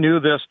 Sean, we knew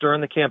this during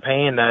the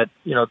campaign that,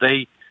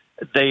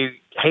 they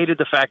hated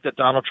the fact that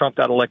Donald Trump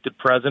got elected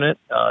president.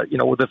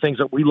 The things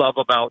that we love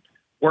about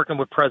working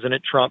with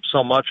President Trump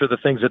so much are the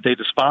things that they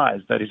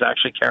despise, that he's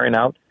actually carrying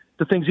out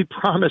the things he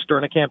promised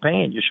during a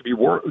campaign. You should be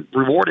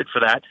rewarded for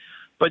that.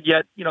 But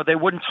yet, they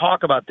wouldn't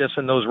talk about this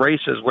in those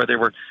races where they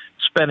were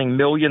spending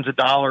millions of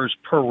dollars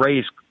per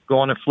race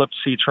going to flip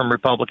seats from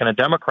Republican and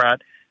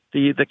Democrat.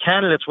 The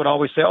candidates would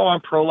always say,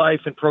 I'm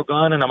pro-life and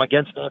pro-gun and I'm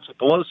against Nancy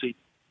Pelosi.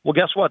 Well,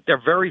 guess what?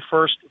 Their very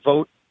first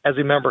vote as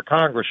a member of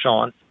Congress,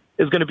 Sean,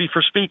 is going to be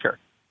for Speaker.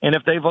 And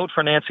if they vote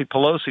for Nancy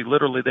Pelosi,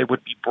 literally they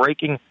would be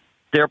breaking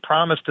their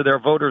promise to their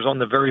voters on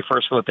the very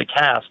first vote they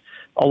cast.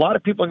 A lot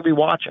of people are going to be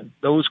watching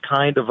those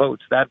kind of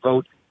votes, that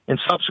vote and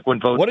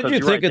subsequent votes. What did you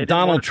think of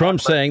Donald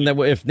Trump saying that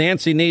if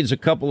Nancy needs a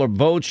couple of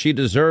votes, she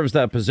deserves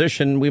that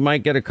position? We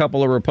might get a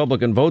couple of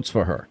Republican votes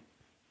for her.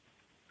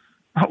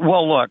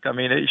 Well, look, I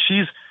mean,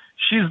 she's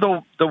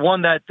the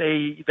one that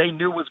they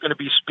knew was going to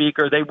be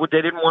Speaker. They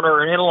didn't want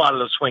her in a lot of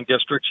those swing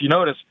districts. You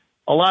notice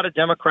a lot of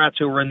Democrats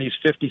who were in these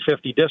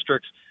 50-50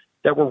 districts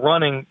that were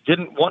running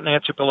didn't want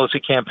Nancy Pelosi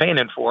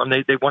campaigning for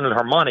them. They wanted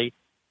her money,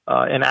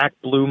 and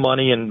Act Blue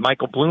money and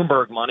Michael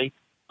Bloomberg money,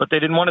 but they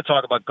didn't want to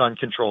talk about gun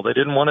control. They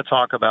didn't want to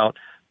talk about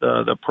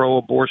the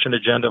pro-abortion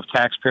agenda of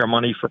taxpayer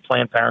money for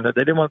Planned Parenthood.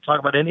 They didn't want to talk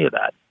about any of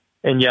that.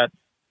 And yet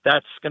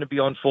that's going to be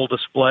on full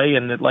display.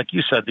 And like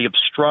you said, the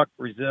obstruct,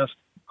 resist,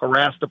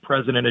 harass the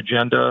president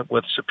agenda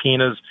with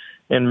subpoenas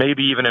and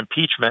maybe even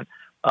impeachment.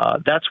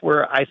 That's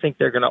where I think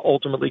they're going to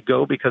ultimately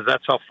go, because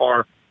that's how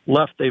far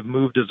left they've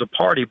moved as a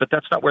party, but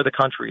that's not where the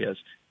country is.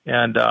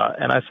 And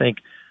I think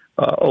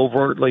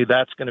overtly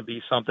that's going to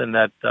be something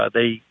that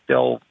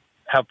they'll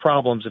have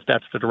problems if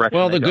that's the direction.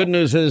 Well, the good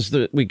news is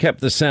that we kept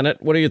the Senate.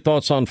 What are your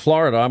thoughts on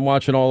Florida? I'm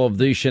watching all of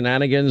these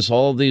shenanigans,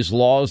 all of these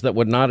laws that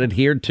were not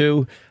adhered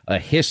to, a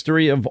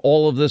history of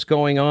all of this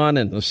going on,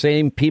 and the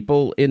same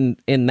people in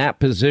that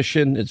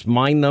position. It's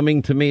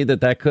mind-numbing to me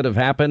that could have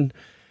happened.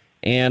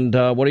 And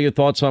what are your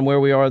thoughts on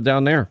where we are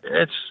down there?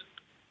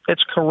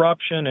 It's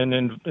corruption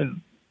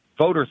and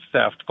voter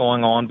theft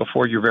going on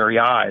before your very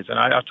eyes. And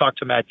I talked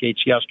to Matt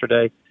Gaetz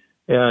yesterday,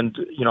 and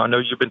I know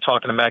you've been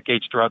talking to Matt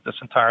Gaetz throughout this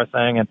entire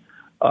thing. And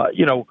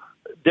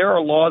there are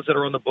laws that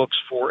are on the books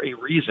for a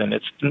reason.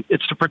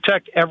 It's to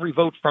protect every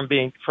vote from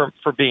being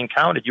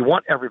counted. You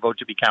want every vote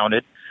to be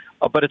counted,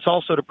 but it's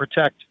also to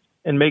protect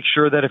and make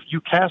sure that if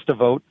you cast a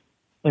vote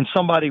and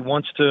somebody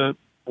wants to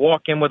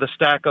walk in with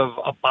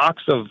a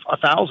box of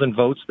 1,000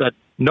 votes that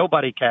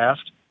nobody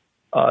cast,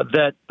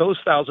 that those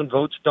 1,000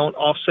 votes don't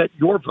offset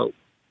your vote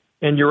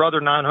and your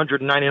other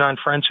 999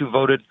 friends who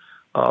voted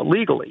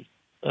legally.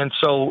 And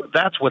so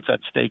that's what's at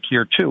stake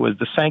here, too, is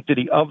the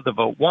sanctity of the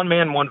vote. One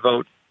man, one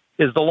vote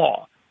is the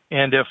law.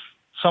 And if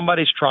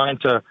somebody's trying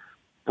to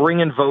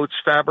bring in votes,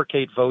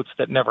 fabricate votes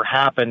that never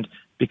happened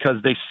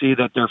because they see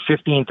that they're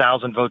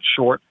 15,000 votes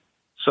short,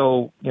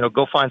 so,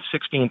 go find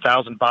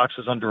 16,000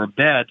 boxes under a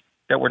bed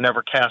that were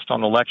never cast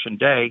on Election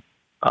Day,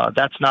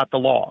 that's not the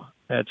law.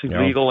 It's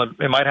illegal. And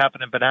it might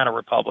happen in banana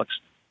republics,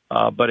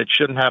 but it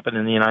shouldn't happen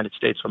in the United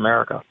States of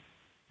America.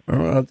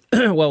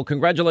 Well,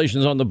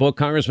 congratulations on the book,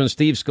 Congressman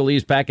Steve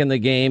Scalise, back in the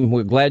game.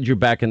 We're glad you're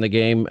back in the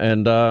game,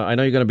 and I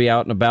know you're going to be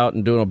out and about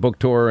and doing a book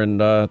tour,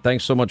 and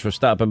thanks so much for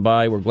stopping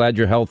by. We're glad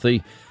you're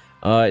healthy.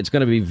 It's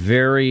going to be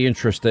very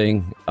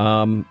interesting.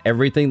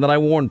 Everything that I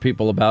warned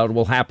people about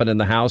will happen in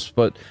the House,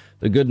 but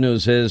the good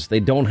news is they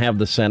don't have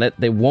the Senate.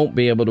 They won't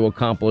be able to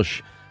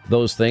accomplish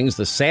those things.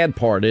 The sad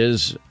part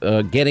is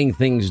getting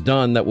things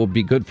done that will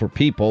be good for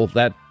people.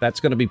 That's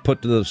going to be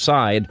put to the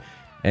side.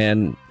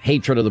 And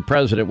hatred of the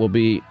president will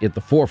be at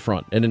the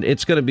forefront. And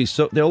it's going to be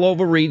they'll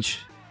overreach.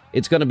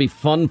 It's going to be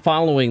fun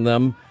following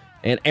them.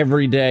 And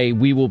every day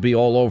we will be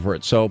all over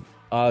it. So,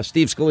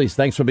 Steve Scalise,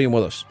 thanks for being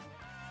with us.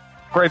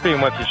 Great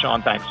being with you,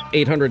 Sean. Thanks.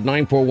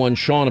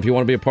 800-941-SEAN if you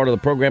want to be a part of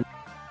the program.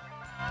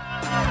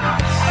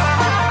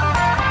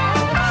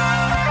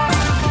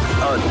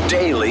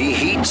 daily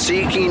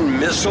heat-seeking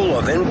missile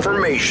of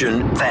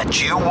information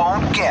that you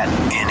won't get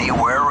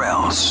anywhere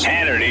else.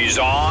 Hannity's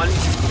on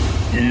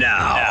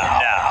now.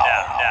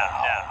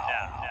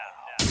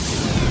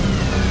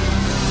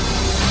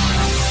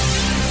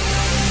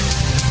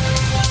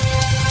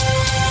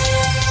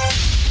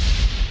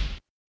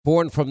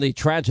 Born from the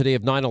tragedy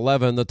of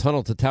 9/11, the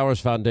Tunnel to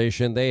Towers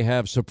Foundation, they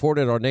have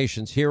supported our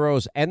nation's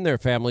heroes and their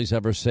families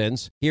ever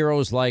since.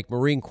 Heroes like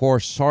Marine Corps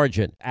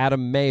Sergeant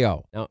Adam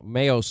Mayo. Now,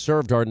 Mayo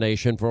served our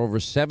nation for over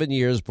 7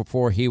 years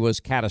before he was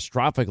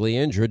catastrophically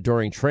injured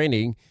during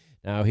training.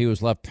 Now, he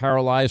was left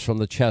paralyzed from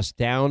the chest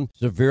down,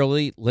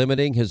 severely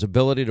limiting his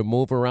ability to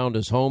move around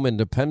his home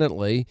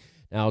independently.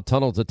 Now,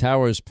 Tunnel to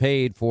Towers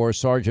paid for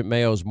Sergeant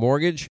Mayo's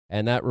mortgage,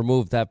 and that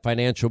removed that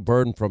financial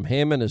burden from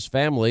him and his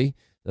family.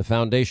 The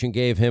foundation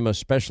gave him a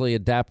specially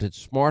adapted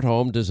smart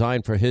home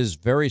designed for his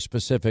very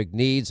specific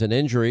needs and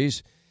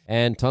injuries.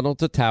 And Tunnel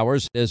to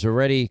Towers has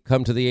already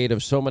come to the aid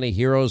of so many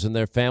heroes and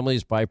their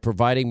families by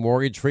providing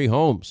mortgage-free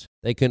homes.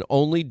 They can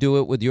only do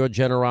it with your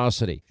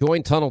generosity.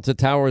 Join Tunnel to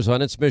Towers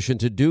on its mission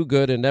to do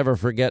good and never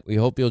forget. We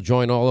hope you'll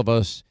join all of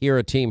us here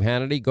at Team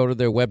Hannity. Go to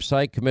their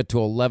website, commit to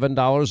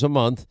 $11 a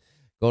month.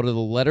 Go to the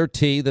letter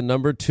T, the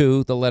number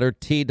 2, the letter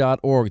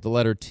T.org. The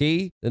letter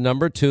T, the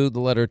number 2, the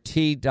letter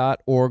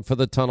T.org for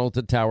the Tunnel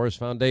to Towers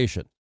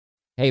Foundation.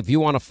 Hey, if you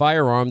want a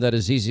firearm that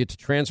is easy to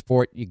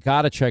transport, you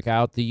got to check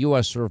out the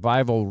U.S.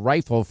 Survival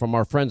Rifle from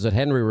our friends at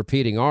Henry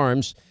Repeating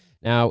Arms.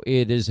 Now,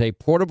 it is a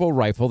portable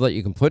rifle that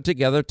you can put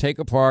together, take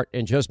apart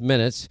in just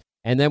minutes,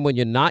 and then when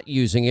you're not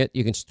using it,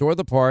 you can store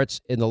the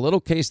parts in the little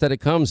case that it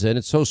comes in.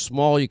 It's so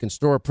small you can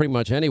store it pretty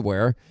much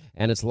anywhere,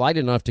 and it's light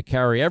enough to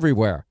carry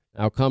everywhere.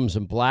 Now, it comes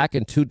in black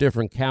and 2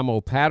 different camo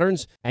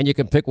patterns, and you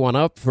can pick one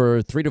up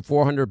for $300 to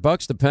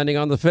 $400 depending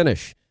on the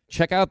finish.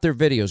 Check out their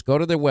videos. Go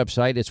to their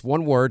website. It's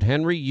one word,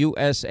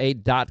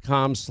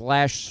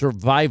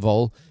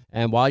 henryusa.com/survival.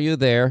 And while you're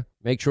there,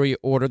 make sure you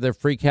order their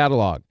free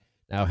catalog.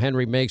 Now,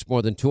 Henry makes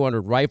more than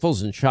 200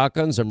 rifles and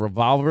shotguns and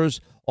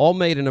revolvers, all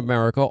made in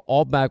America,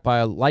 all backed by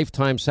a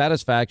lifetime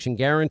satisfaction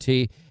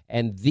guarantee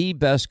and the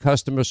best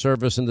customer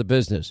service in the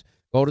business.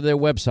 Go to their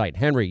website,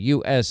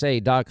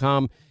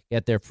 henryusa.com.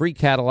 Get their free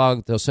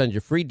catalog. They'll send you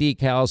free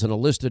decals and a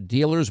list of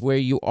dealers where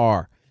you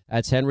are.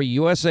 That's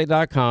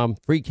henryusa.com.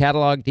 Free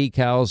catalog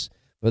decals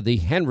for the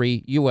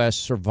Henry U.S.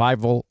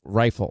 Survival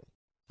Rifle.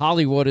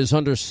 Hollywood is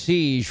under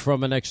siege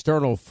from an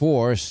external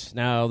force.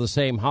 Now, the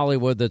same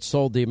Hollywood that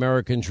sold the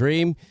American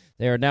dream,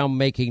 they are now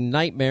making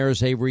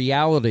nightmares a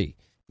reality.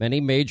 Many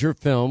major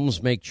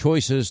films make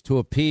choices to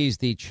appease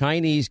the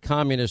Chinese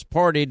Communist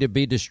Party to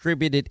be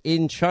distributed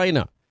in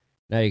China.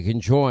 Now you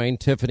can join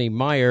Tiffany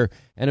Meyer,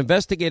 an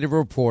investigative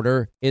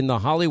reporter in the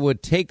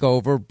Hollywood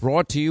Takeover,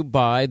 brought to you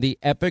by the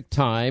Epoch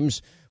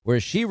Times,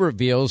 where she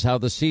reveals how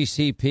the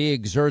CCP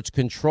exerts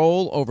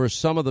control over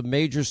some of the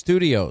major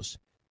studios.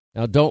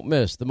 Now don't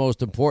miss the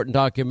most important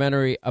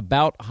documentary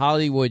about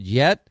Hollywood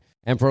yet,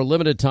 and for a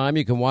limited time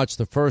you can watch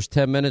the first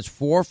 10 minutes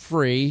for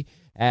free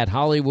at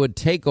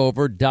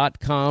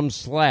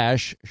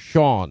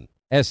hollywoodtakeover.com/Sean,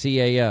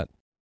 SEAN.